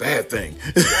media is a bad thing.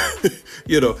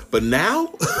 But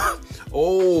now,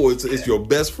 it's your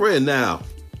best friend now.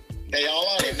 They all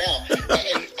on it now.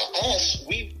 And us,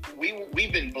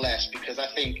 we've been blessed, because I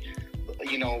think,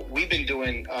 we've been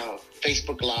doing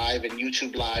Facebook Live and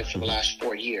YouTube Live for the last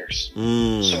 4 years.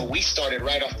 So we started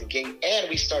right off the gate, and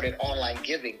we started online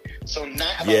giving. So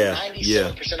about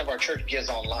 97% of our church gives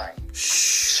online.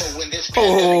 So when this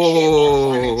pandemic hit,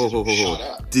 our finances shot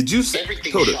up. Did you say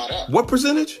everything shot up? What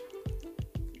percentage?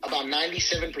 About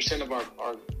 97% of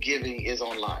our giving is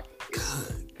online.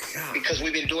 Because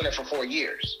we've been doing it for 4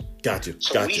 years. Gotcha.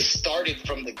 So we started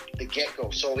from the get-go.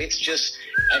 So it's just,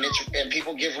 and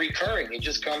people give recurring. It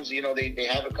just comes, they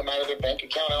have it come out of their bank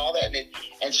account and all that.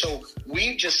 And so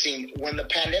we've just seen, when the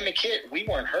pandemic hit, we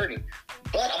weren't hurting.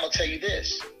 But I'm going to tell you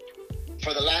this.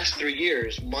 For the last 3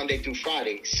 years, Monday through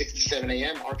Friday, 6 to 7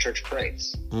 a.m., our church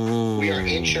prays. We are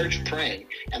in church praying.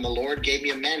 And the Lord gave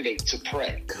me a mandate to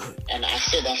pray. Good. And I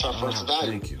said that's our first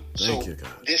value. Thank you. Thank you,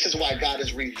 God. This is why God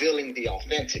is revealing the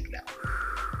authentic now.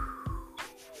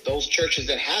 Those churches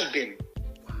that have been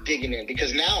digging in,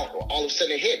 because now all of a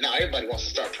sudden it hit. Now everybody wants to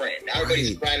start praying. Now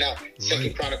everybody's crying out.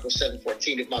 2 Chronicles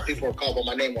 7:14. If my people are called by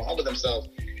my name, will humble themselves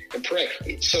and pray.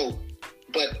 So,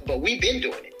 but we've been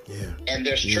doing it. Yeah. And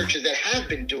there's churches that have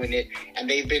been doing it, and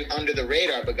they've been under the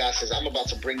radar. But God says, I'm about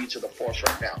to bring you to the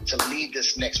forefront now to lead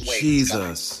this next wave.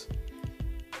 Jesus.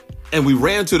 And we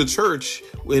ran to the church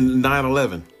in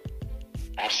 9/11.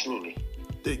 Absolutely.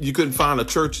 You couldn't find a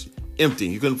church empty.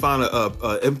 You couldn't find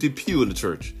a empty pew in the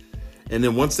church. And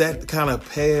then once that kind of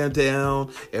panned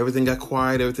down, everything got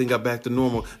quiet, everything got back to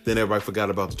normal, then everybody forgot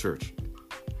about the church.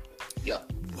 Yeah.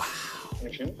 Wow.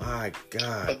 My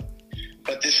God.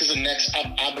 But this is the next,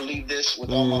 I believe this with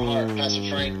all my heart, Pastor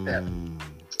Frank,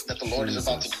 that the Lord is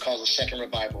about to cause a second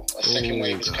revival. A second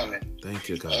wave is coming. Thank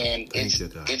you, God. And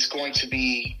it's going to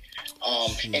be,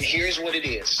 and here's what it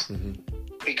is.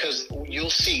 Because you'll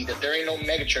see that there ain't no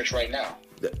mega church right now.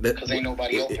 Because ain't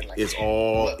nobody open like it's that.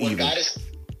 all even. God is,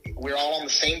 we're all on the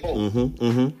same boat.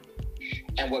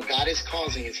 And what God is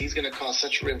causing is He's going to cause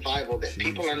such a revival that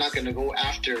people are not going to go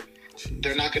after.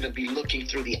 They're not going to be looking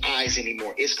through the eyes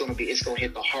anymore. It's going to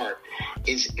hit the heart.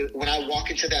 When I walk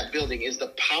into that building, is the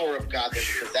power of God there,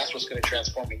 because that's what's going to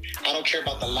transform me. I don't care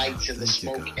about the lights and the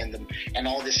smoke and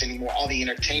all this anymore. All the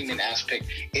entertainment aspect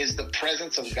is the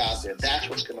presence of God there. That's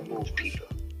what's going to move people.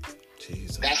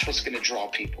 Jesus. That's what's going to draw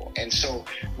people. And so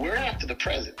we're after the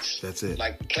presence. That's it.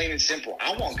 Like plain and simple.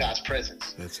 I want God's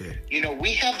presence. That's it.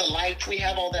 We have the lights. We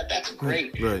have all that. That's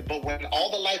great. Right. But when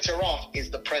all the lights are off, is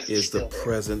the presence still there? Is the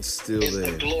presence still there? Is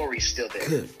the glory still there?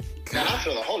 Good God. Now I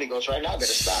feel the Holy Ghost right now. I better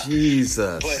stop.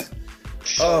 Jesus.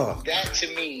 But that to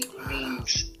me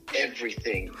means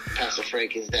everything, Pastor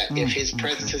Frank, is that if his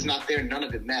presence is not there, none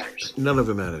of it matters. None of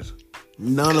it matters.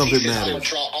 None of it matters. I'm going to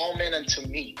draw all men unto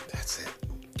me. That's it.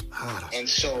 And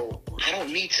so I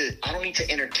don't need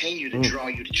to entertain you to draw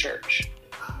you to church.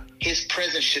 His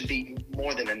presence should be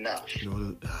more than enough.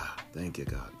 Thank you,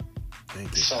 God.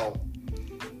 Thank you. So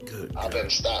good. I better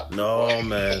stop. No,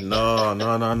 man.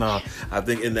 No. I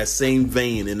think in that same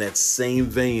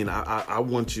vein, I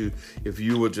want you, if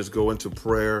you would just go into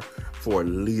prayer for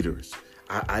leaders.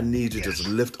 I need you to just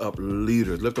lift up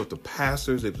leaders, lift up the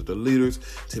pastors, lift up the leaders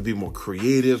to be more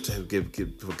creative,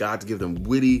 to for God to give them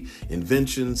witty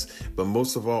inventions, but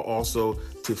most of all, also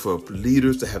for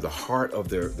leaders to have the heart of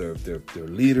their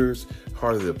leaders,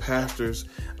 heart of their pastors.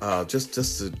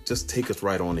 Just take us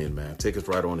right on in, man. Take us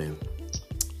right on in.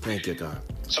 Thank you, God.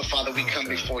 So, Father, we come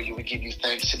before you. We give you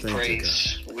thanks and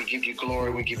praise. We give you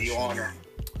glory. We give you honor.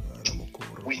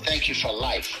 We thank you for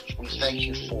life. We thank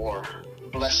you for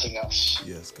blessing us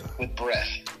with breath.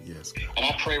 Yes, God. And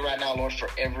I pray right now, Lord, for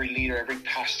every leader, every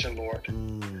pastor, Lord.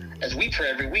 As we pray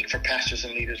every week for pastors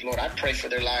and leaders, Lord, I pray for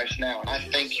their lives now. And I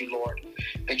thank you, Lord,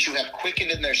 that you have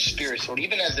quickened in their spirits, Lord,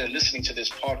 even as they're listening to this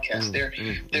podcast.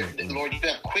 Lord, you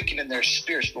have quickened in their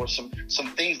spirits, Lord, some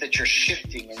things that you're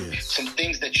shifting and some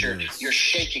things that you're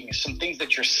shaking, some things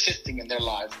that you're sifting in their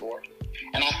lives, Lord.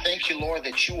 And I thank you, Lord,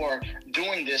 that you are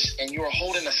doing this and you are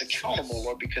holding us accountable,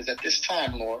 Lord, because at this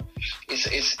time, Lord,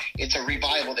 it's a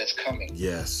revival that's coming.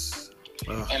 Yes.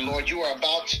 And Lord, you are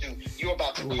about to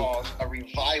cause a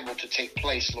revival to take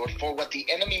place, Lord. For what the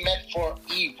enemy meant for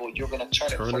evil, you're going to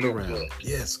turn it for your good.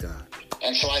 Yes, God.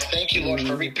 And so I thank you, Lord,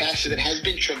 for every pastor that has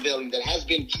been travailing, that has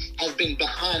been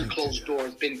behind closed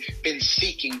doors, been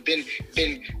seeking, been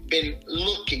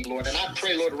looking, Lord. And I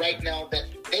pray, Lord, right now that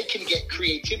they can get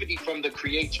creativity from the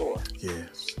Creator.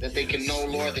 Yes. That they can know,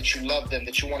 Lord, that you love them,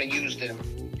 that you want to use them.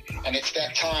 And it's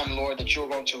that time, Lord, that you're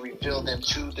going to reveal them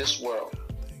to this world.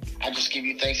 I just give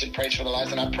you thanks and praise for the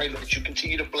lives, and I pray that you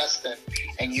continue to bless them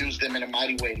and use them in a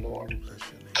mighty way, Lord.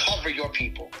 Cover your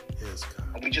people. Yes, God.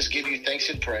 And we just give you thanks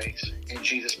and praise. In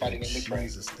Jesus' mighty name we pray. In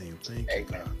Jesus' name. Thank you,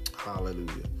 God. Hallelujah.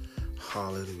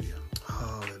 Hallelujah.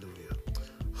 Hallelujah.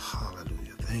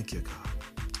 Hallelujah. Thank you, God.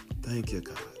 Thank you,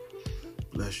 God.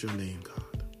 Bless your name,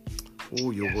 God.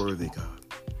 Oh, you're worthy, God.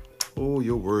 Oh,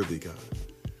 you're worthy, God.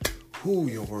 Oh,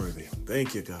 you're worthy.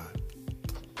 Thank you, God.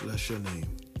 Bless your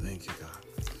name. Thank you, God.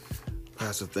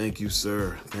 Pastor, thank you,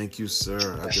 sir. Thank you,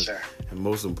 sir. Yes, sir. And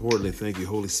most importantly, thank you,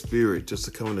 Holy Spirit, just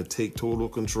to come in and take total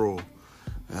control.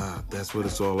 That's what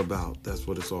it's all about. That's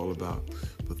what it's all about.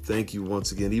 But thank you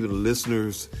once again. Even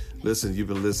listeners, listen, you've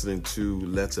been listening to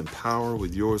Let's Empower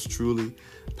with yours truly,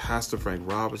 Pastor Frank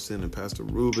Robinson and Pastor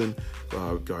Ruben,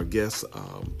 our guest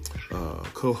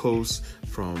co-hosts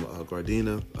from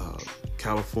Gardena,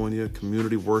 California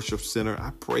Community Worship Center.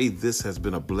 I pray this has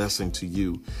been a blessing to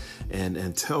you.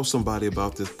 And tell somebody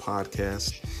about this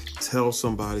podcast. Tell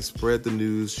somebody, spread the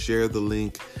news, share the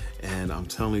link. And I'm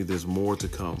telling you, there's more to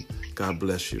come. God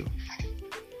bless you.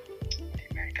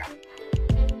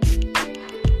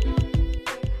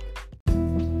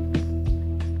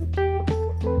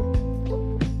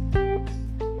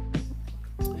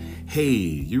 Hey,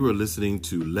 you are listening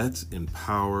to Let's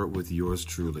Empower with yours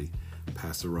truly,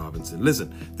 Pastor Robinson.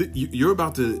 Listen, you're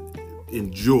about to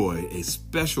enjoy a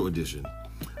special edition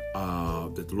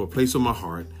that the Lord placed on my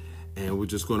heart, and we're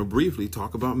just going to briefly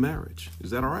talk about marriage.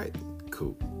 Is that all right?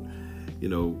 Cool. You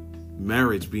know,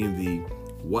 marriage being the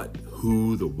what,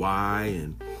 who, the why,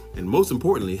 and most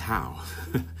importantly, how.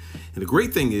 And the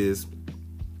great thing is,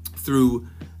 through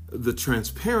the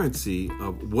transparency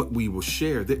of what we will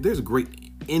share, there's a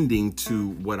great ending to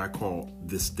what I call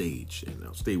this stage. And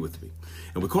now stay with me.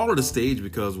 And we call it a stage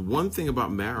because one thing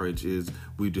about marriage is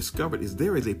we've discovered is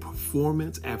there is a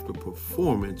performance after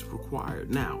performance required.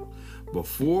 Now,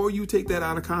 before you take that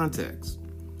out of context,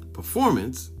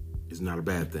 performance is not a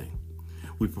bad thing.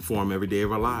 We perform every day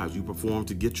of our lives. You perform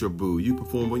to get your boo. You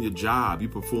perform on your job. You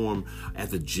perform at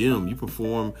the gym. You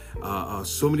perform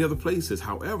so many other places.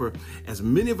 However, as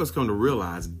many of us come to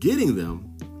realize, getting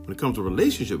them, when it comes to a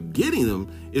relationship, getting them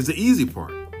is the easy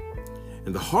part.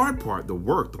 And the hard part, the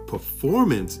work, the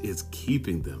performance is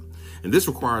keeping them. And this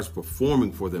requires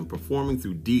performing for them, performing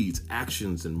through deeds,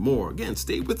 actions, and more. Again,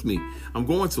 stay with me. I'm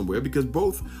going somewhere because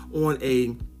both on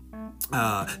a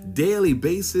daily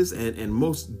basis and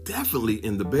most definitely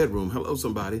in the bedroom. Hello,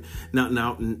 somebody.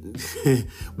 Now,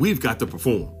 we've got to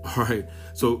perform. All right.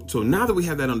 So now that we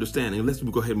have that understanding, let's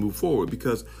go ahead and move forward,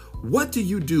 because what do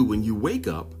you do when you wake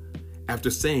up after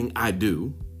saying I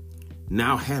do,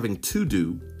 now having to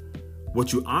do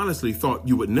what you honestly thought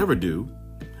you would never do,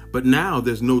 but now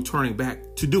there's no turning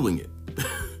back to doing it?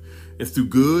 And through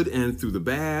good and through the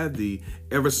bad, the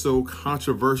ever so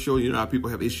controversial, you know how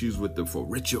people have issues with the for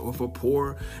richer or for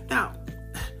poor.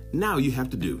 Now you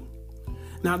have to do.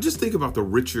 Now just think about the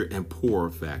richer and poorer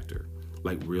factor.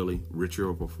 Like really, richer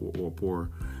or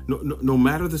poorer? No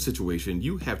matter the situation,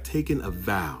 you have taken a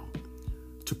vow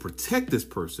to protect this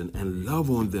person and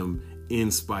love on them in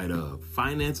spite of.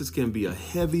 Finances can be a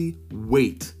heavy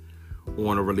weight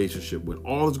on a relationship. When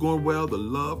all is going well, the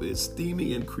love is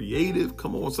steamy and creative.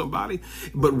 Come on, somebody.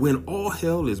 But when all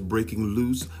hell is breaking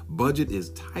loose, budget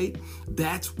is tight,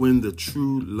 that's when the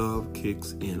true love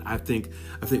kicks in. I think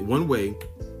one way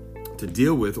to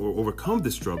deal with or overcome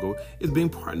this struggle is being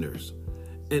partners.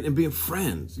 And being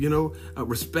friends,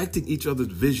 respecting each other's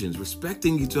visions,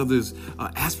 respecting each other's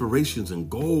aspirations and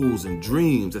goals and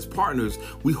dreams. As partners,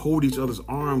 we hold each other's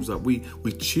arms up. We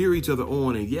cheer each other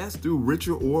on. And yes, through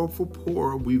richer or for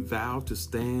poorer, we vow to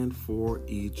stand for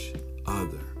each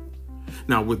other.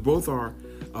 Now, with both our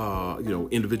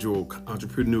individual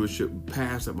entrepreneurship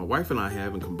paths that my wife and I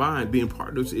have, and combined, being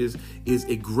partners is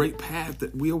a great path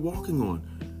that we are walking on.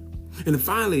 And then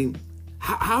finally,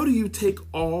 how do you take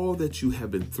all that you have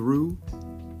been through,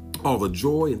 all the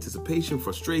joy, anticipation,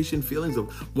 frustration, feelings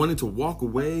of wanting to walk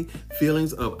away,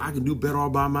 feelings of I can do better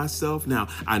all by myself? Now,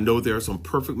 I know there are some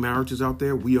perfect marriages out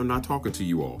there. We are not talking to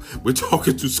you all. We're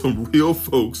talking to some real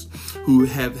folks who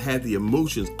have had the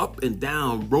emotions, up and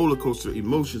down, roller coaster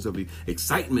emotions of the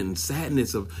excitement and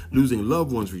sadness of losing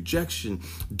loved ones, rejection,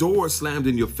 doors slammed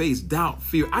in your face, doubt,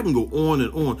 fear. I can go on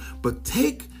and on, but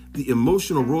take the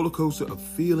emotional roller coaster of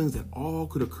feelings that all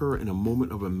could occur in a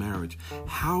moment of a marriage.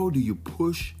 How do you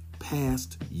push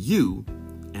past you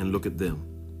and look at them?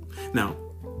 Now,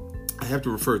 I have to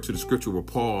refer to the scripture where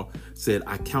Paul said,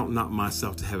 I count not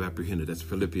myself to have apprehended. That's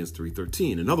Philippians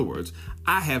 3:13. In other words,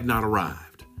 I have not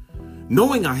arrived.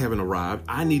 Knowing I haven't arrived,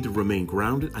 I need to remain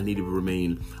grounded. I need to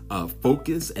remain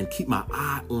focused and keep my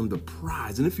eye on the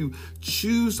prize. And if you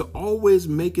choose to always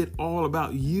make it all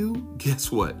about you,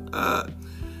 guess what?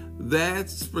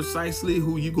 That's precisely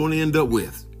who you're going to end up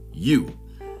with. You.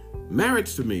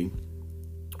 Marriage to me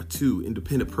are two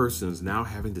independent persons now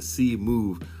having to see,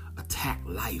 move, attack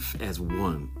life as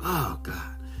one. Oh,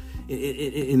 God.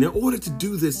 In order to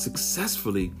do this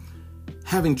successfully,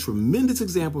 having tremendous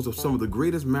examples of some of the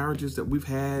greatest marriages that we've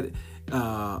had in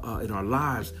our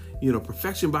lives,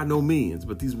 perfection by no means,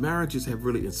 but these marriages have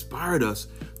really inspired us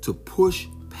to push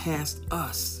past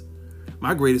us.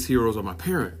 My greatest heroes are my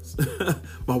parents.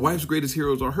 My wife's greatest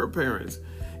heroes are her parents,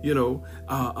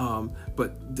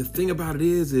 but the thing about it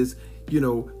is,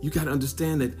 you got to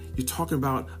understand that you're talking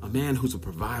about a man who's a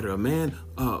provider, a man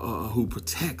who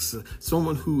protects,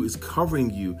 someone who is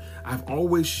covering you. I've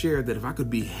always shared that if I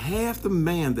could be half the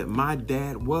man that my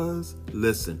dad was,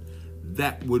 listen,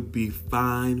 that would be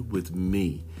fine with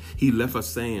me. He left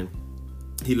us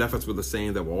with a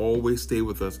saying that will always stay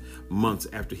with us months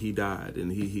after he died.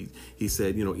 And he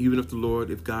said, even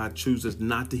if God chooses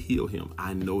not to heal him,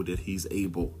 I know that he's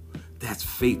able. That's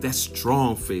faith. That's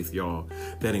strong faith, y'all,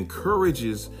 that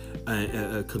encourages,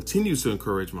 continues to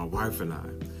encourage my wife and I.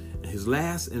 And his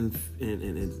last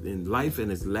in life and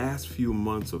his last few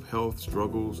months of health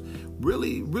struggles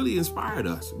really inspired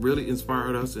us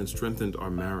and strengthened our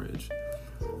marriage.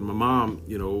 My mom,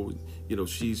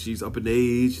 she's up in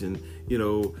age, and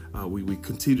we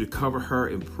continue to cover her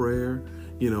in prayer.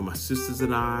 My sisters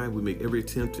and I, we make every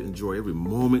attempt to enjoy every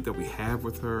moment that we have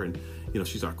with her, and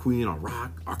she's our queen, our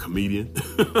rock, our comedian.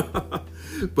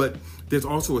 But there's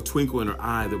also a twinkle in her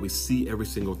eye that we see every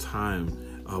single time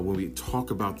when we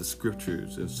talk about the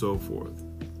scriptures and so forth.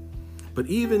 But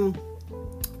even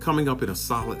coming up in a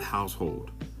solid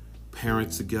household,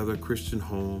 parents together, Christian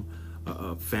home,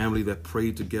 a family that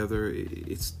prayed together,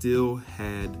 it still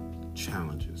had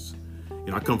challenges.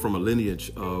 I come from a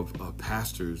lineage of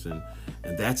pastors, and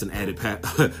that's an added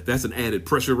that's an added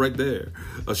pressure right there.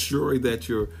 Assuring that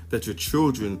your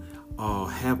children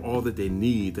have all that they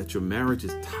need, that your marriage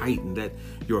is tight, and that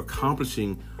you're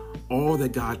accomplishing all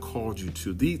that God called you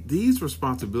to. These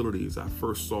responsibilities I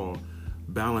first saw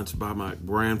balanced by my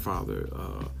grandfather.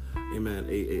 Amen.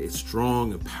 A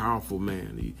strong and powerful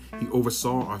man. He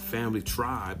oversaw our family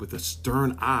tribe with a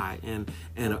stern eye and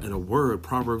a word.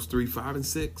 Proverbs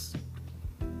 3:5-6.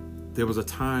 There was a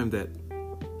time that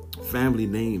family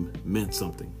name meant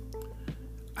something.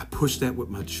 I push that with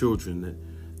my children,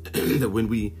 that when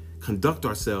we conduct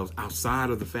ourselves outside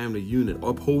of the family unit,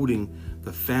 upholding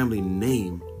the family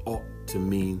name ought to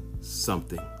mean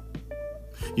something.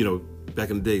 Back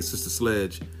in the day, Sister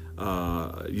Sledge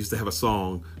used to have a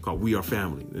song called We Are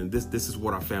Family. And this is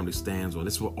what our family stands on.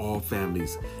 This is what all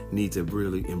families need to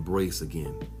really embrace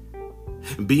again.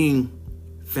 And being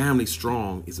family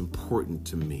strong is important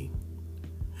to me.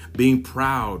 Being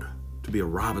proud to be a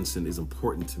Robinson is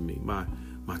important to me. My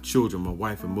children, my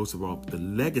wife, and most of all, the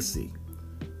legacy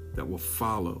that will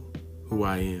follow who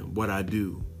I am, what I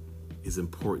do, is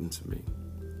important to me.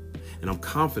 And I'm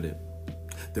confident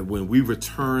that when we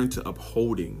return to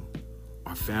upholding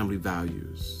our family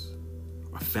values,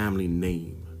 our family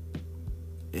name,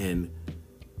 and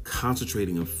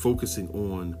concentrating and focusing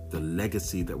on the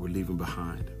legacy that we're leaving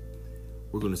behind,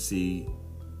 we're going to see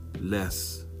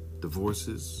less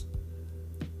divorces,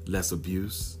 less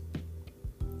abuse,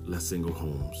 less single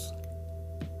homes.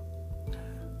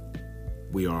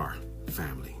 We are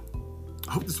family.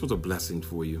 I hope this was a blessing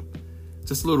for you.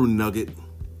 Just a little nugget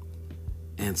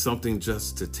and something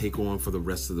just to take on for the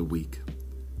rest of the week.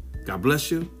 God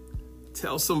bless you.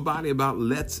 Tell somebody about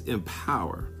Let's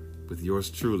Empower with yours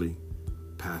truly,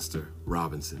 Pastor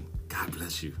Robinson. God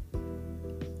bless you.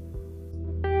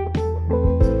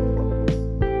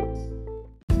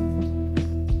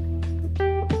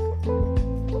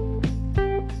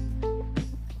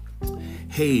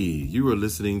 Hey, you are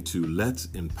listening to Let's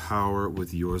Empower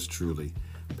with yours truly,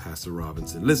 Pastor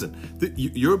Robinson. Listen,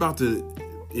 you're about to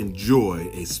enjoy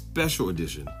a special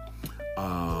edition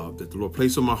that the Lord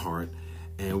placed on my heart,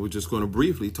 and we're just going to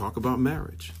briefly talk about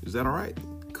marriage. Is that all right?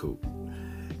 Cool.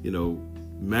 You know,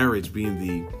 marriage being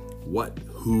the what,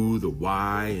 who, the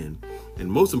why,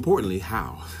 and most importantly,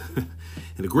 how. And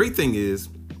the great thing is,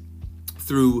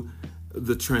 through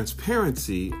the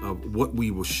transparency of what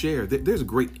we will share, there's a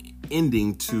great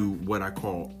ending to what I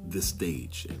call this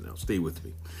stage. And now stay with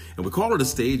me. And we call it a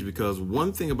stage because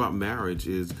one thing about marriage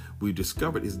is we've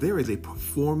discovered is there is a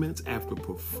performance after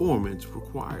performance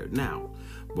required. Now,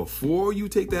 before you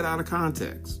take that out of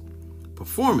context,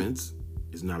 performance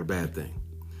is not a bad thing.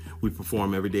 We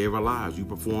perform every day of our lives. You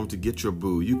perform to get your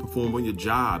boo. You perform on your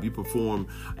job. You perform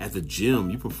at the gym.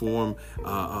 You perform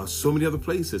so many other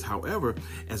places. However,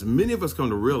 as many of us come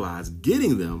to realize,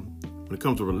 getting them, when it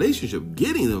comes to a relationship,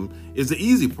 getting them is the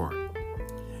easy part.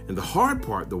 And the hard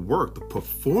part, the work, the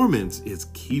performance is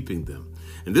keeping them.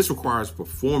 And this requires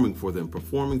performing for them,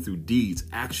 performing through deeds,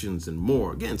 actions, and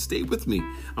more. Again, stay with me.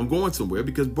 I'm going somewhere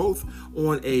because both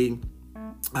on a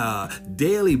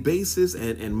daily basis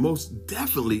and most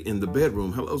definitely in the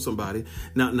bedroom. Hello, somebody.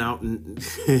 Now,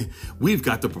 we've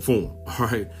got to perform. All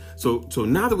right. So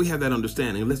now that we have that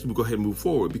understanding, let's go ahead and move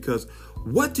forward, because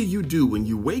what do you do when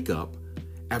you wake up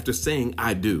after saying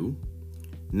I do,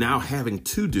 now having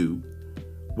to do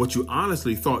what you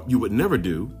honestly thought you would never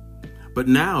do, but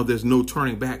now there's no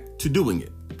turning back to doing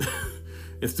it?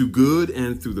 It's through good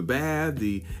and through the bad,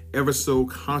 the ever so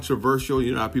controversial.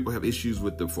 You know how people have issues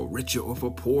with the for richer or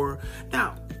for poor.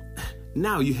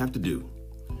 Now you have to do.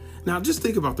 Now just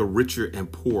think about the richer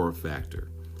and poorer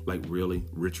factor. Like really,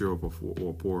 richer or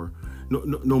poorer?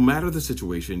 No matter the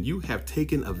situation, you have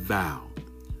taken a vow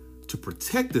to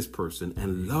protect this person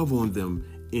and love on them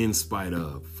in spite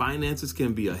of. Finances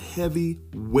can be a heavy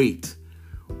weight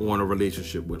on a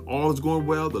relationship. When all is going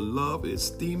well, the love is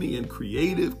steamy and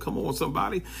creative. Come on,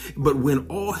 somebody. But when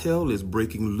all hell is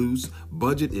breaking loose,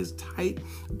 budget is tight,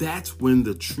 that's when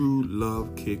the true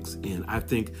love kicks in. I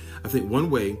think one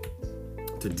way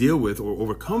to deal with or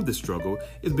overcome this struggle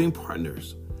is being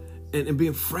partners and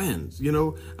being friends,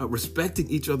 respecting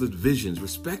each other's visions,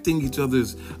 respecting each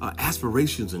other's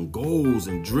aspirations and goals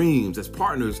and dreams. As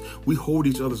partners, we hold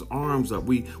each other's arms up.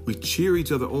 We cheer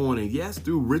each other on. And yes,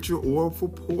 through richer or for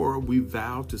poorer, we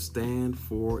vow to stand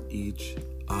for each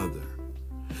other.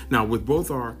 Now, with both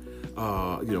our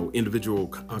individual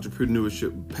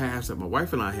entrepreneurship paths that my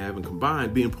wife and I have, and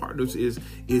combined, being partners is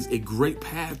a great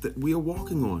path that we are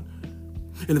walking on.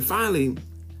 And then finally,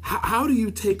 how do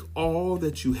you take all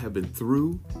that you have been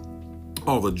through,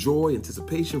 all the joy,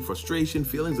 anticipation, frustration,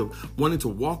 feelings of wanting to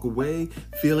walk away,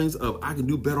 feelings of I can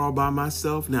do better all by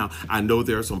myself? Now, I know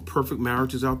there are some perfect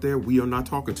marriages out there. We are not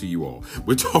talking to you all.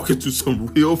 We're talking to some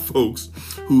real folks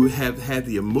who have had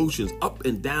the emotions, up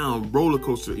and down, roller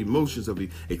coaster emotions of the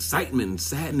excitement and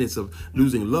sadness of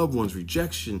losing loved ones,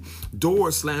 rejection,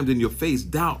 doors slammed in your face,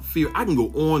 doubt, fear. I can go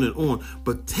on and on,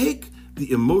 but take the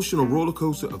emotional roller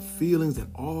coaster of feelings that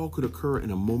all could occur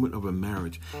in a moment of a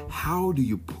marriage. How do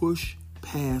you push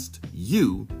past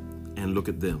you and look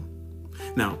at them?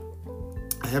 Now,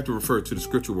 I have to refer to the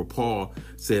scripture where Paul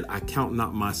said, I count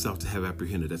not myself to have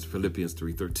apprehended. That's Philippians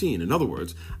 3:13. In other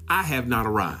words, I have not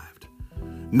arrived.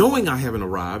 Knowing I haven't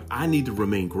arrived, I need to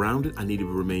remain grounded. I need to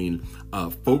remain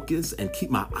focused and keep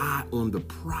my eye on the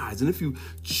prize. And if you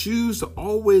choose to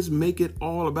always make it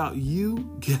all about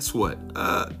you, guess what?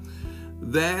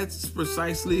 That's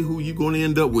precisely who you're going to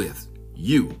end up with.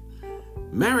 You.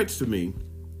 Marriage to me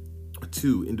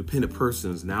two independent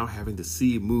persons now having to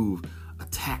see, move,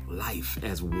 attack life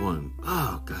as one.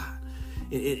 Oh, God.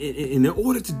 In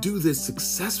order to do this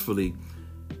successfully,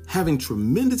 having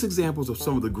tremendous examples of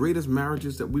some of the greatest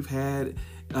marriages that we've had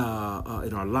in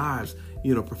our lives,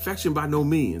 perfection by no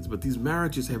means, but these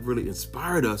marriages have really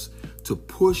inspired us to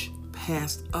push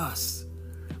past us.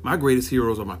 My greatest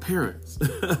heroes are my parents.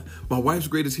 My wife's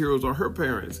greatest heroes are her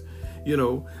parents.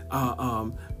 But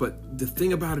the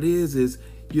thing about it is,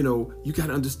 you got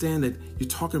to understand that you're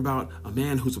talking about a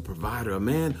man who's a provider, a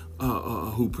man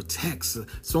who protects,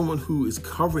 someone who is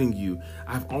covering you.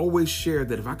 I've always shared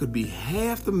that if I could be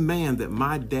half the man that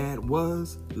my dad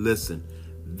was, listen,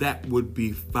 that would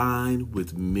be fine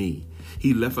with me.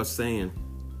 He left us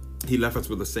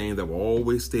with a saying that will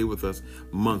always stay with us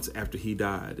months after he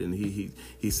died. And he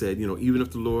said, even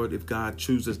if God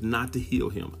chooses not to heal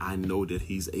him, I know that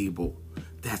he's able.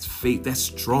 That's faith. That's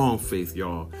strong faith,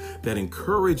 y'all, that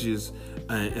encourages,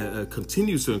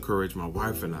 continues to encourage my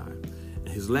wife and I. And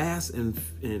his last in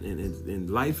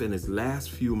life and his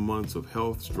last few months of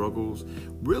health struggles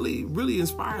really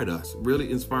inspired us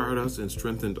and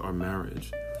strengthened our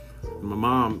marriage. And my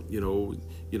mom,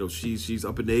 she's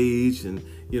up in age, and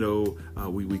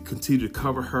we continue to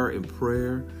cover her in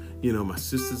prayer. My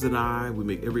sisters and I, we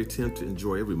make every attempt to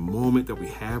enjoy every moment that we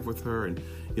have with her, and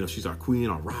she's our queen,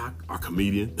 our rock, our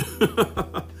comedian.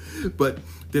 But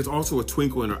there's also a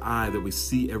twinkle in her eye that we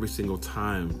see every single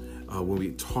time when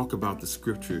we talk about the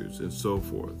scriptures and so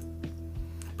forth.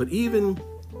 But even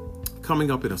coming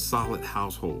up in a solid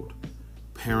household,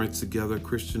 parents together,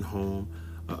 Christian home,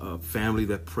 a family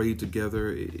that prayed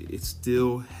together, it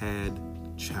still had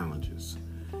challenges.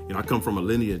 I come from a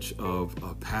lineage of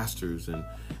pastors, and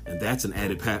that's an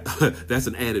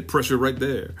added pressure right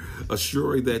there.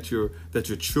 Assuring that your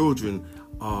children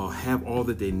have all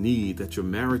that they need, that your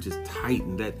marriage is tight,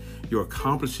 and that you're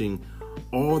accomplishing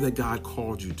all that God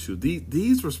called you to.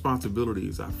 These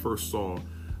responsibilities I first saw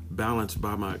balanced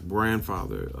by my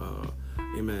grandfather.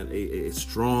 Amen. A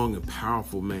strong and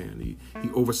powerful man. He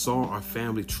oversaw our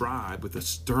family tribe with a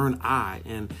stern eye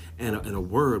and a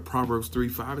word, Proverbs 3,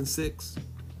 5, and 6.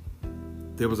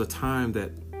 There was a time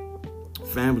that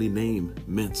family name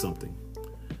meant something.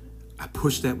 I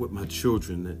pushed that with my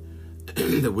children,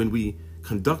 that when we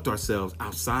conduct ourselves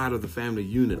outside of the family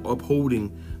unit,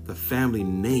 upholding the family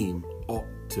name ought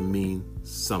to mean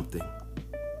something.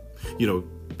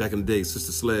 Back in the day,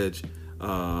 Sister Sledge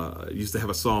used to have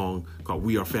a song called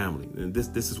We Are Family. And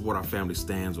this is what our family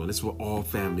stands on. This is what all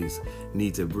families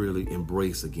need to really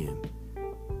embrace again.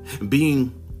 And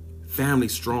being family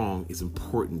strong is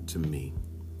important to me.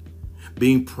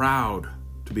 Being proud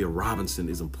to be a Robinson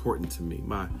is important to me.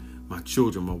 My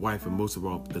children, my wife, and most of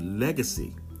all, the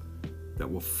legacy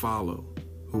that will follow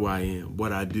who I am,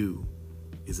 what I do,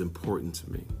 is important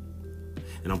to me.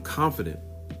 And I'm confident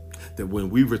that when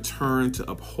we return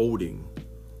to upholding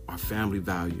our family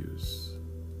values,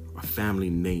 our family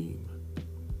name,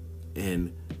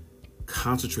 and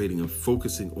concentrating and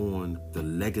focusing on the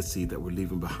legacy that we're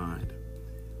leaving behind,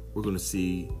 we're going to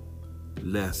see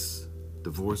less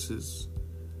divorces,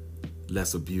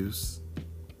 less abuse,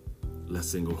 less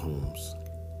single homes.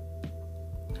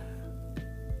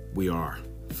 We are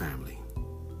family.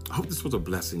 I hope this was a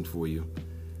blessing for you.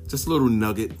 Just a little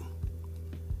nugget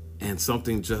and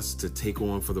something just to take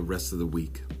on for the rest of the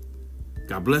week.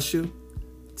 God bless you.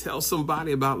 Tell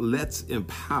somebody about Let's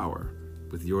Empower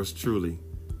with yours truly,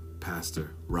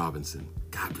 Pastor Robinson.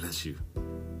 God bless you.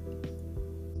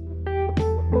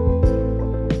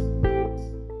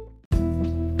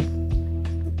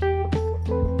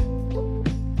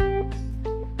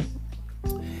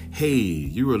 Hey,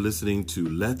 you are listening to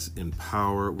Let's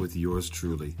Empower with yours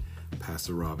truly,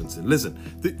 Pastor Robinson. Listen,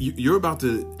 you're about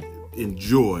to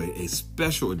enjoy a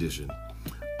special edition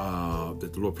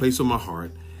that the Lord placed on my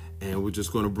heart, and we're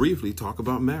just going to briefly talk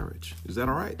about marriage. Is that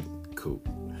all right? Cool.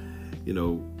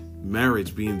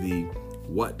 Marriage being the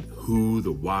what, who,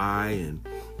 the why,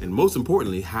 and most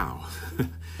importantly, how. And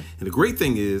the great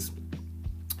thing is,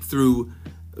 through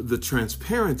the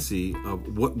transparency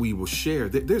of what we will share,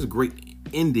 there's a great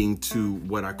ending to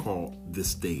what I call this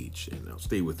stage. And now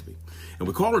stay with me. And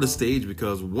we call it a stage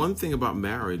because one thing about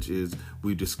marriage is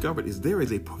we've discovered is there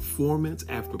is a performance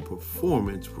after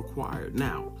performance required.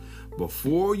 Now,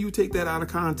 before you take that out of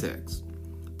context,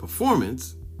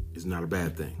 performance is not a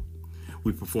bad thing.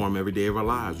 We perform every day of our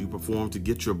lives. You perform to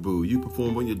get your boo. You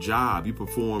perform on your job. You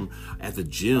perform at the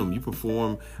gym. You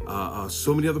perform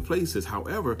so many other places.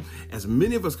 However, as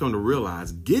many of us come to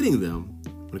realize, getting them,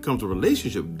 when it comes to a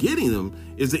relationship, getting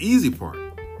them is the easy part.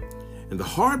 And the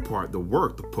hard part, the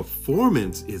work, the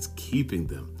performance is keeping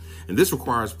them. And this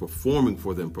requires performing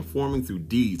for them, performing through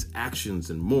deeds, actions,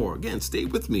 and more. Again, stay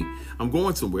with me. I'm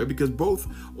going somewhere, because both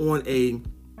on a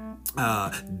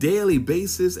daily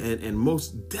basis and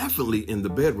most definitely in the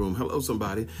bedroom. Hello,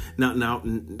 somebody. Now,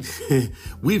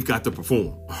 we've got to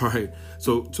perform. All right.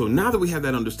 So now that we have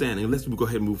that understanding, let's go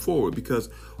ahead and move forward, because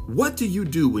what do you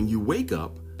do when you wake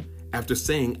up after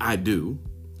saying I do,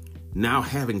 now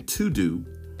having to do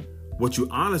what you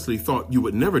honestly thought you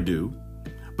would never do,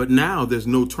 but now there's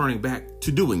no turning back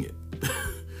to doing it?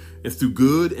 And through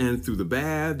good and through the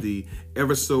bad, the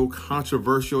ever so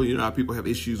controversial, you know how people have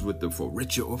issues with the for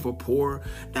richer or for poorer.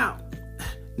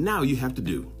 Now you have to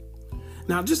do.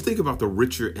 Now just think about the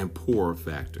richer and poorer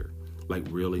factor. Like,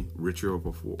 really, richer or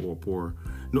poorer?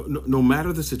 No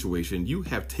matter the situation, you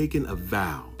have taken a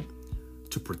vow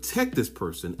to protect this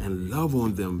person and love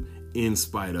on them in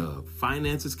spite of.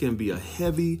 Finances can be a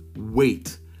heavy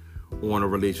weight on a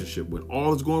relationship. When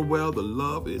all is going well, the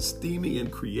love is steamy and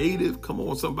creative. Come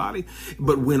on, somebody.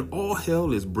 But when all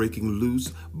hell is breaking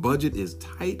loose, budget is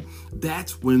tight,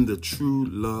 that's when the true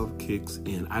love kicks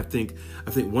in. I think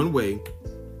one way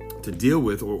to deal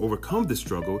with or overcome this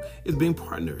struggle is being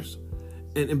partners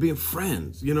and being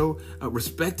friends,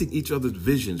 respecting each other's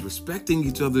visions, respecting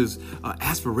each other's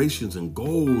aspirations and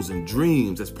goals and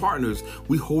dreams. As partners,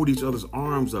 we hold each other's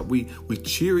arms up. We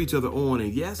cheer each other on.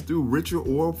 And yes, through richer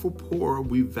or for poorer,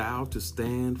 we vow to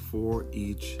stand for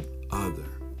each other.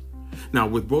 Now,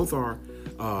 with both our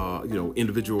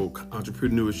individual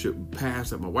entrepreneurship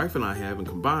paths that my wife and I have, and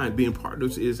combined, being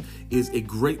partners is a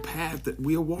great path that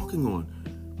we are walking on.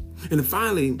 And then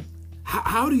finally,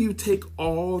 how do you take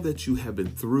all that you have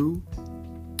been through,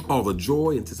 all the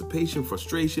joy, anticipation,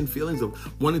 frustration, feelings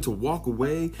of wanting to walk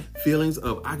away, feelings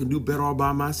of I can do better all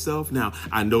by myself? Now,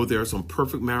 I know there are some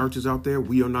perfect marriages out there.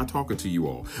 We are not talking to you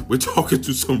all. We're talking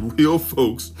to some real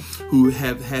folks who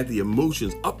have had the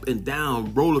emotions, up and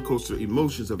down, roller coaster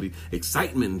emotions of the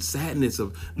excitement and sadness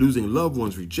of losing loved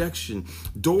ones, rejection,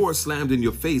 doors slammed in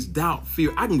your face, doubt,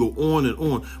 fear. I can go on and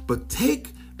on, but take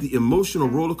the emotional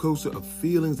roller coaster of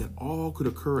feelings that all could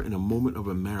occur in a moment of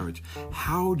a marriage.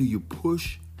 How do you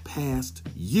push past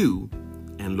you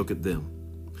and look at them?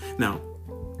 Now,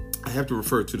 I have to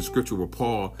refer to the scripture where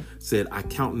Paul said, I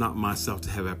count not myself to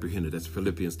have apprehended. That's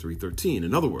Philippians 3:13.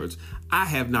 In other words, I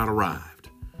have not arrived.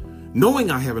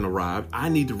 Knowing I haven't arrived, I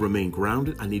need to remain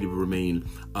grounded. I need to remain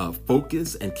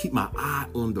focused and keep my eye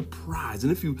on the prize.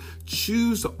 And if you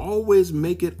choose to always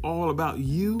make it all about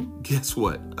you, guess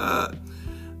what?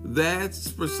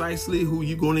 That's precisely who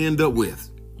you're going to end up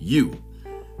with. You.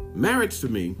 Marriage to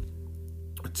me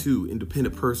are two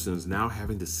independent persons now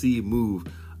having to see, move,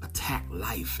 attack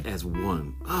life as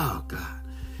one. Oh, God.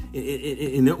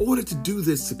 In order to do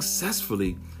this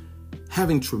successfully,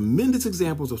 having tremendous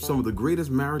examples of some of the greatest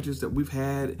marriages that we've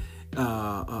had in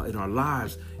our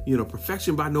lives,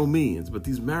 perfection by no means, but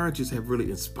these marriages have really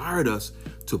inspired us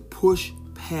to push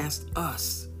past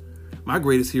us. My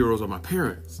greatest heroes are my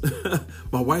parents.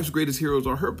 My wife's greatest heroes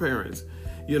are her parents,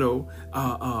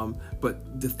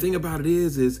 but the thing about it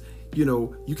is,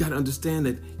 you got to understand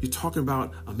that you're talking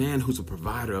about a man who's a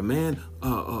provider, a man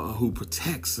who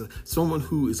protects, someone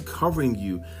who is covering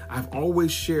you. I've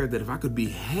always shared that if I could be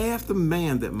half the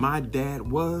man that my dad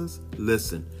was,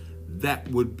 listen, that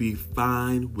would be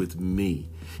fine with me.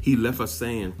 He left us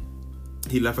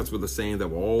with a saying that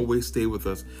will always stay with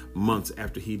us months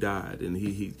after he died. And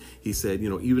he said,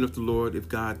 even if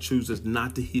God chooses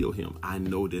not to heal him, I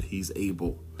know that he's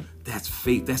able. That's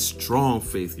faith. That's strong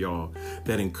faith, y'all,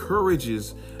 that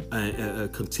encourages,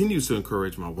 continues to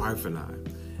encourage my wife and I.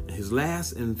 And his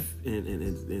last in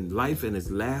life and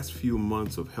his last few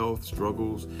months of health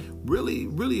struggles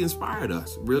really inspired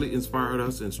us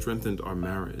and strengthened our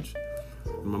marriage.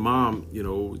 My mom,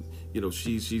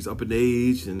 she's up in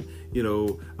age, and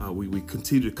we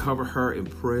continue to cover her in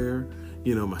prayer.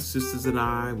 My sisters and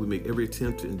I, we make every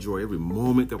attempt to enjoy every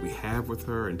moment that we have with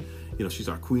her, and she's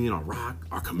our queen, our rock,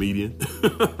 our comedian.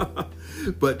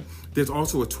 But there's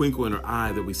also a twinkle in her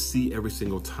eye that we see every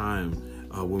single time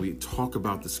when we talk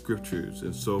about the scriptures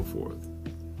and so forth.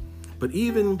 But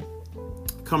even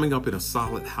coming up in a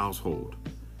solid household,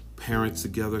 parents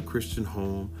together, Christian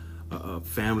home, a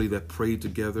family that prayed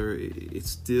together, it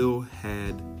still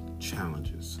had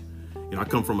challenges. I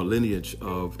come from a lineage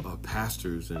of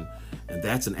pastors, and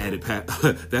that's an added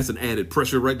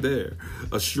pressure right there.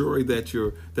 Assuring that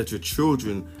your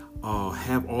children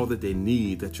have all that they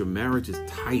need, that your marriage is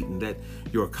tight, and that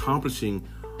you're accomplishing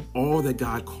all that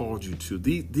God called you to.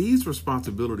 These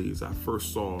responsibilities I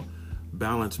first saw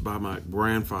balanced by my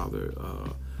grandfather,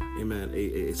 amen,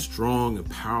 a strong and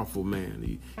powerful man.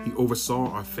 He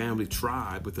oversaw our family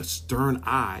tribe with a stern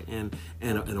eye and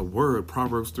a word,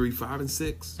 Proverbs 3, 5, and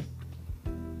 6.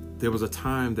 There was a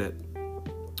time that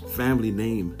family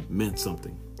name meant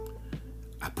something.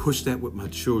 I push that with my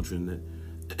children,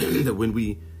 that when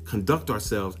we conduct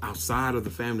ourselves outside of the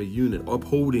family unit,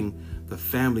 upholding the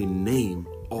family name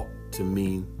ought to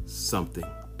mean something.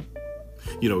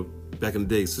 You know, back in the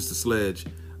day, Sister Sledge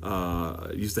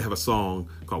used to have a song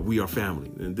called We Are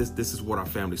Family. And this is what our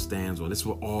family stands on. This is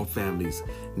what all families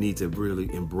need to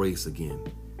really embrace again.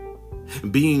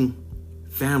 And being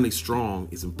family strong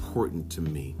is important to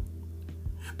me.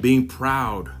 Being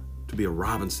proud to be a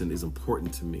Robinson is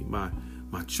important to me.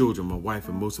 My children, my wife,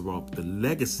 and most of all, the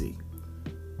legacy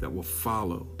that will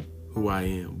follow who I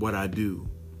am, what I do,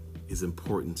 is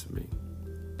important to me.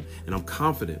 And I'm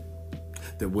confident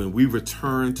that when we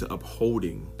return to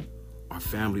upholding our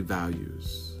family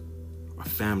values, our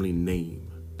family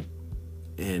name,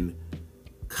 and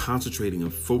concentrating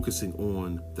and focusing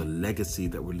on the legacy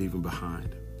that we're leaving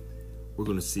behind, we're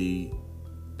going to see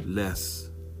less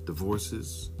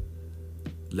divorces,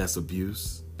 less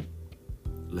abuse,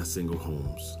 less single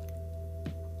homes.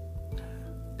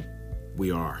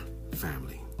 We are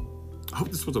family. I hope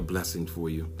this was a blessing for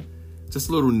you. Just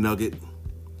a little nugget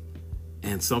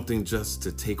and something just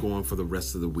to take on for the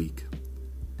rest of the week.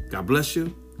 God bless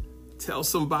you. Tell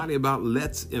somebody about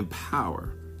Let's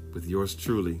Empower with yours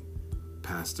truly,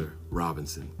 Pastor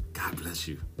Robinson. God bless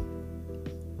you.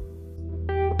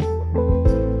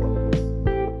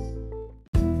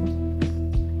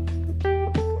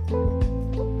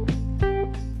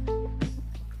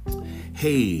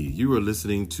 Hey, you are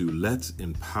listening to Let's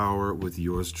Empower with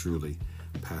yours truly,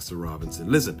 Pastor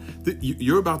Robinson. Listen,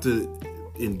 you're about to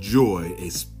enjoy a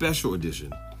special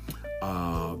edition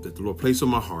that the Lord placed on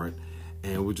my heart,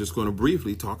 and we're just going to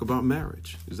briefly talk about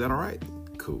marriage. Is that all right?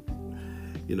 Cool.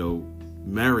 You know,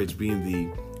 marriage being the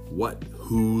what,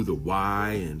 who, the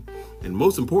why, and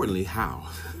most importantly, how.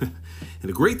 And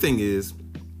the great thing is,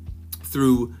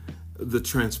 through the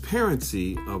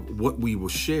transparency of what we will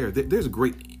share, there's a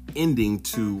great ending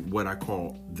to what I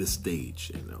call this stage.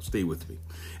 And now stay with me.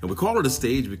 And we call it a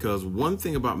stage because one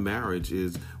thing about marriage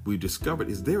is we've discovered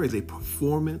is there is a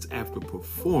performance after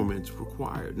performance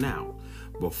required. Now,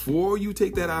 before you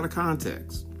take that out of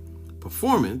context,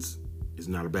 performance is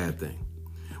not a bad thing.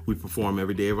 We perform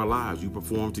every day of our lives. You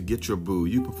perform to get your boo.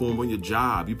 You perform on your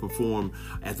job. You perform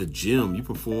at the gym. You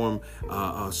perform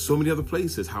so many other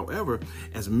places. However,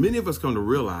 as many of us come to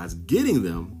realize, getting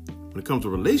them, when it comes to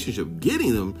a relationship,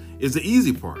 getting them is the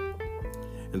easy part.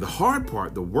 And the hard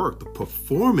part, the work, the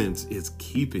performance is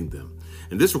keeping them.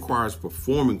 And this requires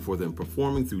performing for them,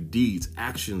 performing through deeds,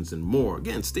 actions, and more.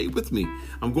 Again, stay with me.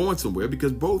 I'm going somewhere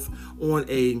because both on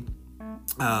a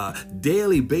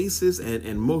daily basis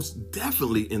and most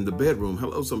definitely in the bedroom.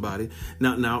 Hello, somebody.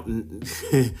 Now,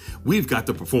 we've got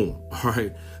to perform. All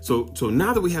right. So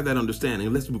now that we have that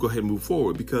understanding, let's go ahead and move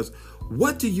forward, because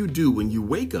what do you do when you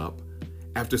wake up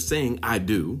after saying I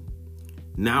do,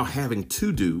 now having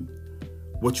to do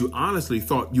what you honestly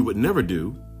thought you would never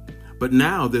do, but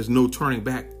now there's no turning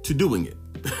back to doing it?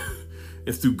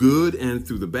 And through good and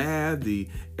through the bad, the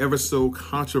ever so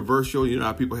controversial, you know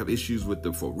how people have issues with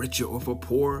the for richer or for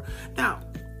poor.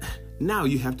 Now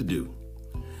you have to do.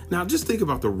 Now just think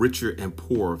about the richer and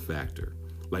poorer factor.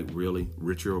 Like really,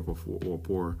 richer or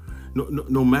poorer?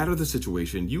 No matter the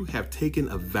situation, you have taken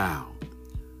a vow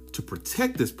to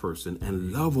protect this person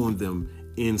and love on them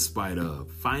in spite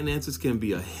of. Finances can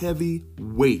be a heavy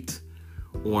weight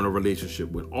on a relationship.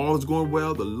 When all is going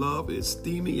well, the love is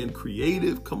steamy and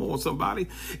creative. Come on, somebody.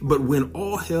 But when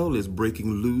all hell is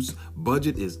breaking loose,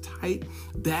 budget is tight,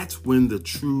 that's when the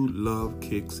true love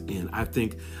kicks in. I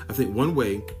think one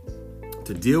way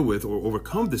to deal with or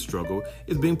overcome this struggle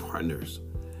is being partners.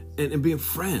 And being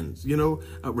friends,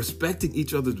 respecting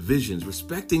each other's visions,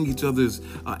 respecting each other's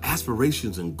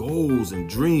aspirations and goals and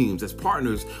dreams. As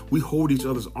partners, we hold each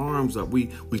other's arms up. We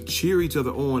cheer each other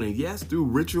on. And yes, through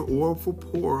richer or for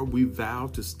poorer, we vow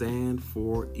to stand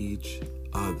for each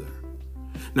other.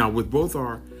 Now, with both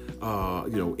our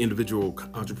individual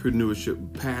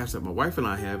entrepreneurship paths that my wife and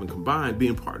I have, and combined,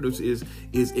 being partners is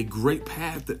a great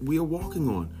path that we are walking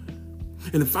on.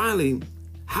 And then finally,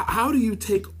 how do you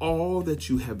take all that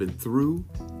you have been through,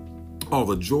 All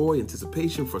the joy,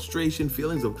 anticipation, frustration,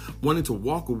 feelings of wanting to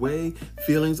walk away,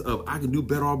 feelings of I can do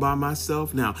better all by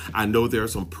myself. Now, I know there are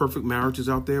some perfect marriages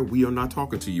out there. We are not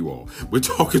talking to you all. We're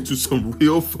talking to some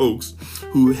real folks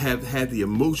who have had the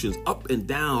emotions, up and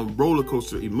down, roller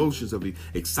coaster emotions of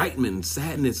excitement and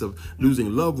sadness, of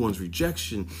losing loved ones,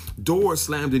 rejection, doors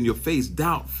slammed in your face,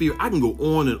 doubt, fear. I can go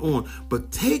on and on,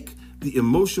 but take the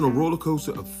emotional roller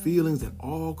coaster of feelings that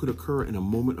all could occur in a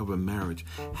moment of a marriage.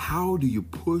 How do you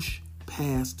push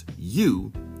past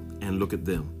you and look at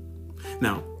them?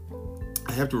 Now,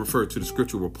 I have to refer to the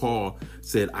scripture where Paul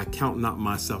said, I count not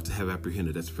myself to have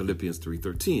apprehended. That's Philippians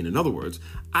 3:13. In other words,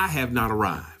 I have not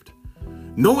arrived.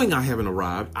 Knowing I haven't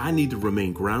arrived, I need to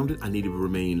remain grounded. I need to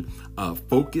remain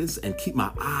focused and keep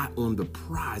my eye on the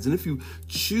prize. And if you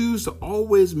choose to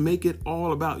always make it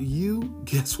all about you,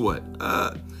 guess what?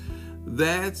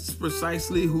 That's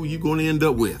precisely who you're going to end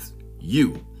up with.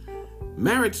 You.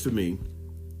 Marriage to me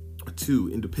are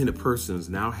two independent persons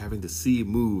now having to see,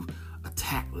 move,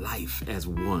 attack life as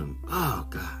one. Oh,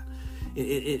 God.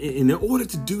 In order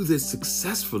to do this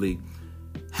successfully,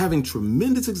 having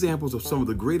tremendous examples of some of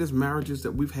the greatest marriages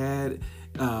that we've had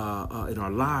in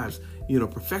our lives,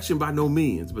 perfection by no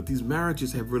means, but these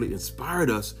marriages have really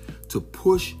inspired us to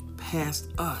push past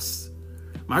us.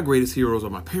 My greatest heroes are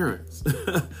my parents.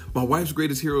 My wife's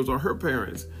greatest heroes are her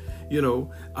parents,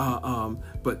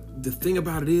 but the thing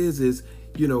about it is,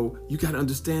 you got to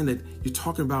understand that you're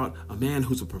talking about a man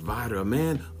who's a provider, a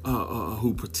man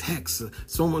who protects,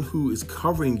 someone who is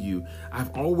covering you.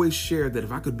 I've always shared that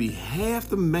if I could be half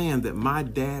the man that my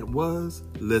dad was,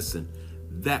 listen,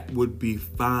 that would be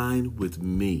fine with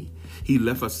me. He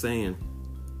left us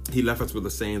with a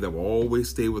saying that will always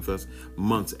stay with us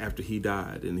months after he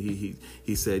died. And he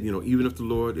said, even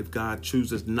if God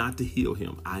chooses not to heal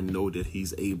him, I know that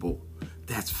he's able.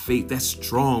 That's faith. That's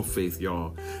strong faith,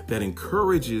 y'all, that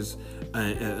encourages,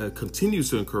 continues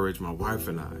to encourage my wife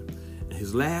and I. And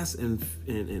his last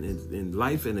in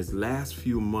life and his last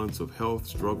few months of health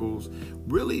struggles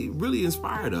really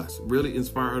inspired us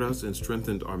and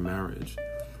strengthened our marriage.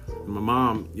 My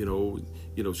mom,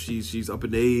 she's up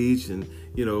in age, and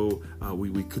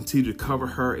we continue to cover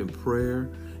her in prayer.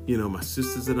 My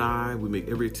sisters and I, we make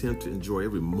every attempt to enjoy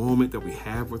every moment that we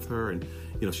have with her, and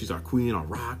she's our queen, our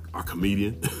rock, our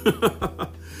comedian.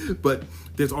 But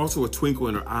there's also a twinkle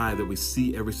in her eye that we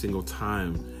see every single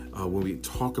time when we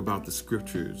talk about the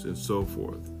scriptures and so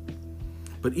forth.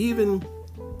 But even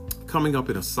coming up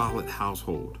in a solid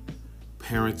household,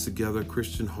 parents together,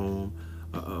 Christian home,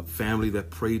 a family that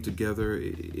prayed together,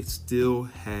 it still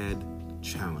had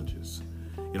challenges.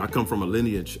 I come from a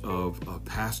lineage of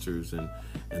pastors, and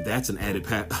that's an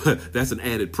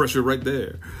added pressure right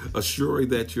there. Assuring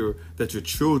that your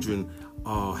children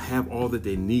have all that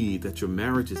they need, that your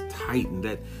marriage is tight, and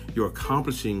that you're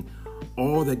accomplishing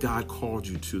all that God called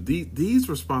you to. These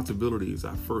responsibilities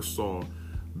I first saw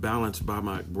balanced by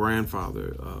my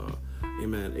grandfather.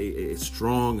 Amen. A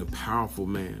strong and powerful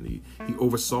man. He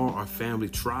oversaw our family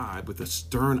tribe with a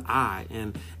stern eye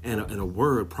and a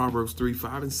word. Proverbs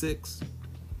 3:5-6.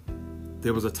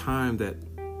 There was a time that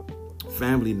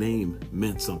family name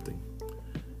meant something.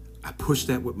 I push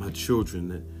that with my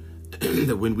children,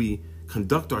 that when we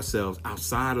conduct ourselves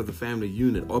outside of the family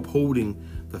unit, upholding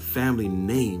the family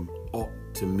name ought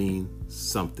to mean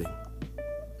something.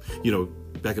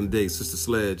 Back in the day, Sister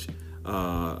Sledge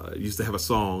used to have a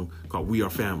song called We Are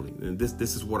Family. And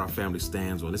this is what our family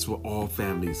stands on. This is what all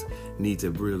families need to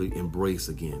really embrace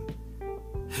again.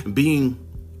 And being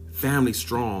family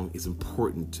strong is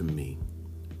important to me.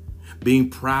 Being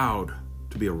proud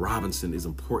to be a Robinson is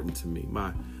important to me.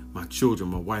 My children,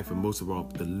 my wife, and most of all,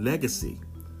 the legacy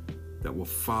that will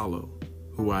follow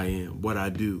who I am, what I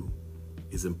do,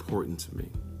 is important to me.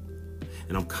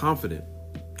 And I'm confident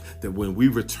that when we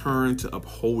return to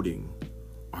upholding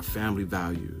our family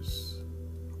values,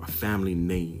 our family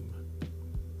name,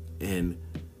 and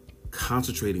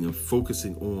concentrating and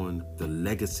focusing on the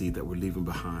legacy that we're leaving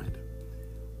behind,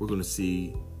 we're going to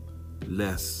see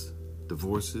less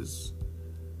divorces,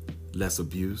 less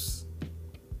abuse,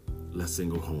 less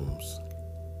single homes.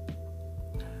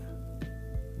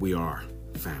 We are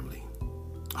family.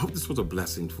 I hope this was a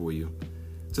blessing for you.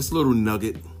 Just a little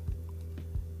nugget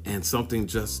and something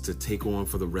just to take on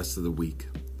for the rest of the week.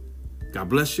 God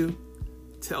bless you.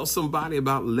 Tell somebody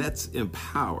about Let's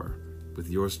Empower with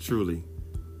yours truly,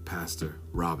 Pastor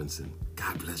Robinson.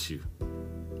 God bless you.